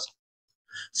 14 రాసుకున్నాం.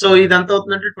 సో ఇదంతా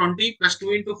అవుతుందంటే 20 ప్లస్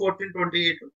 2 ఇంటూ 14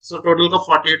 28. సో టోటల్ గా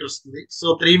 48 వస్తుంది. So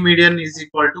 3 median is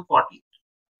equal to 40.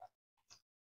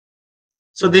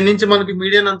 So దీని నుంచి మనకి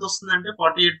మీడియన్ ఎంత వస్తుంది అంటే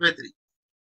 48/3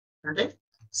 అంటే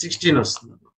 16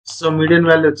 వస్తుంది. సో మీడియన్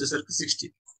వాల్యూ వచ్చేసరికి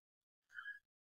 16.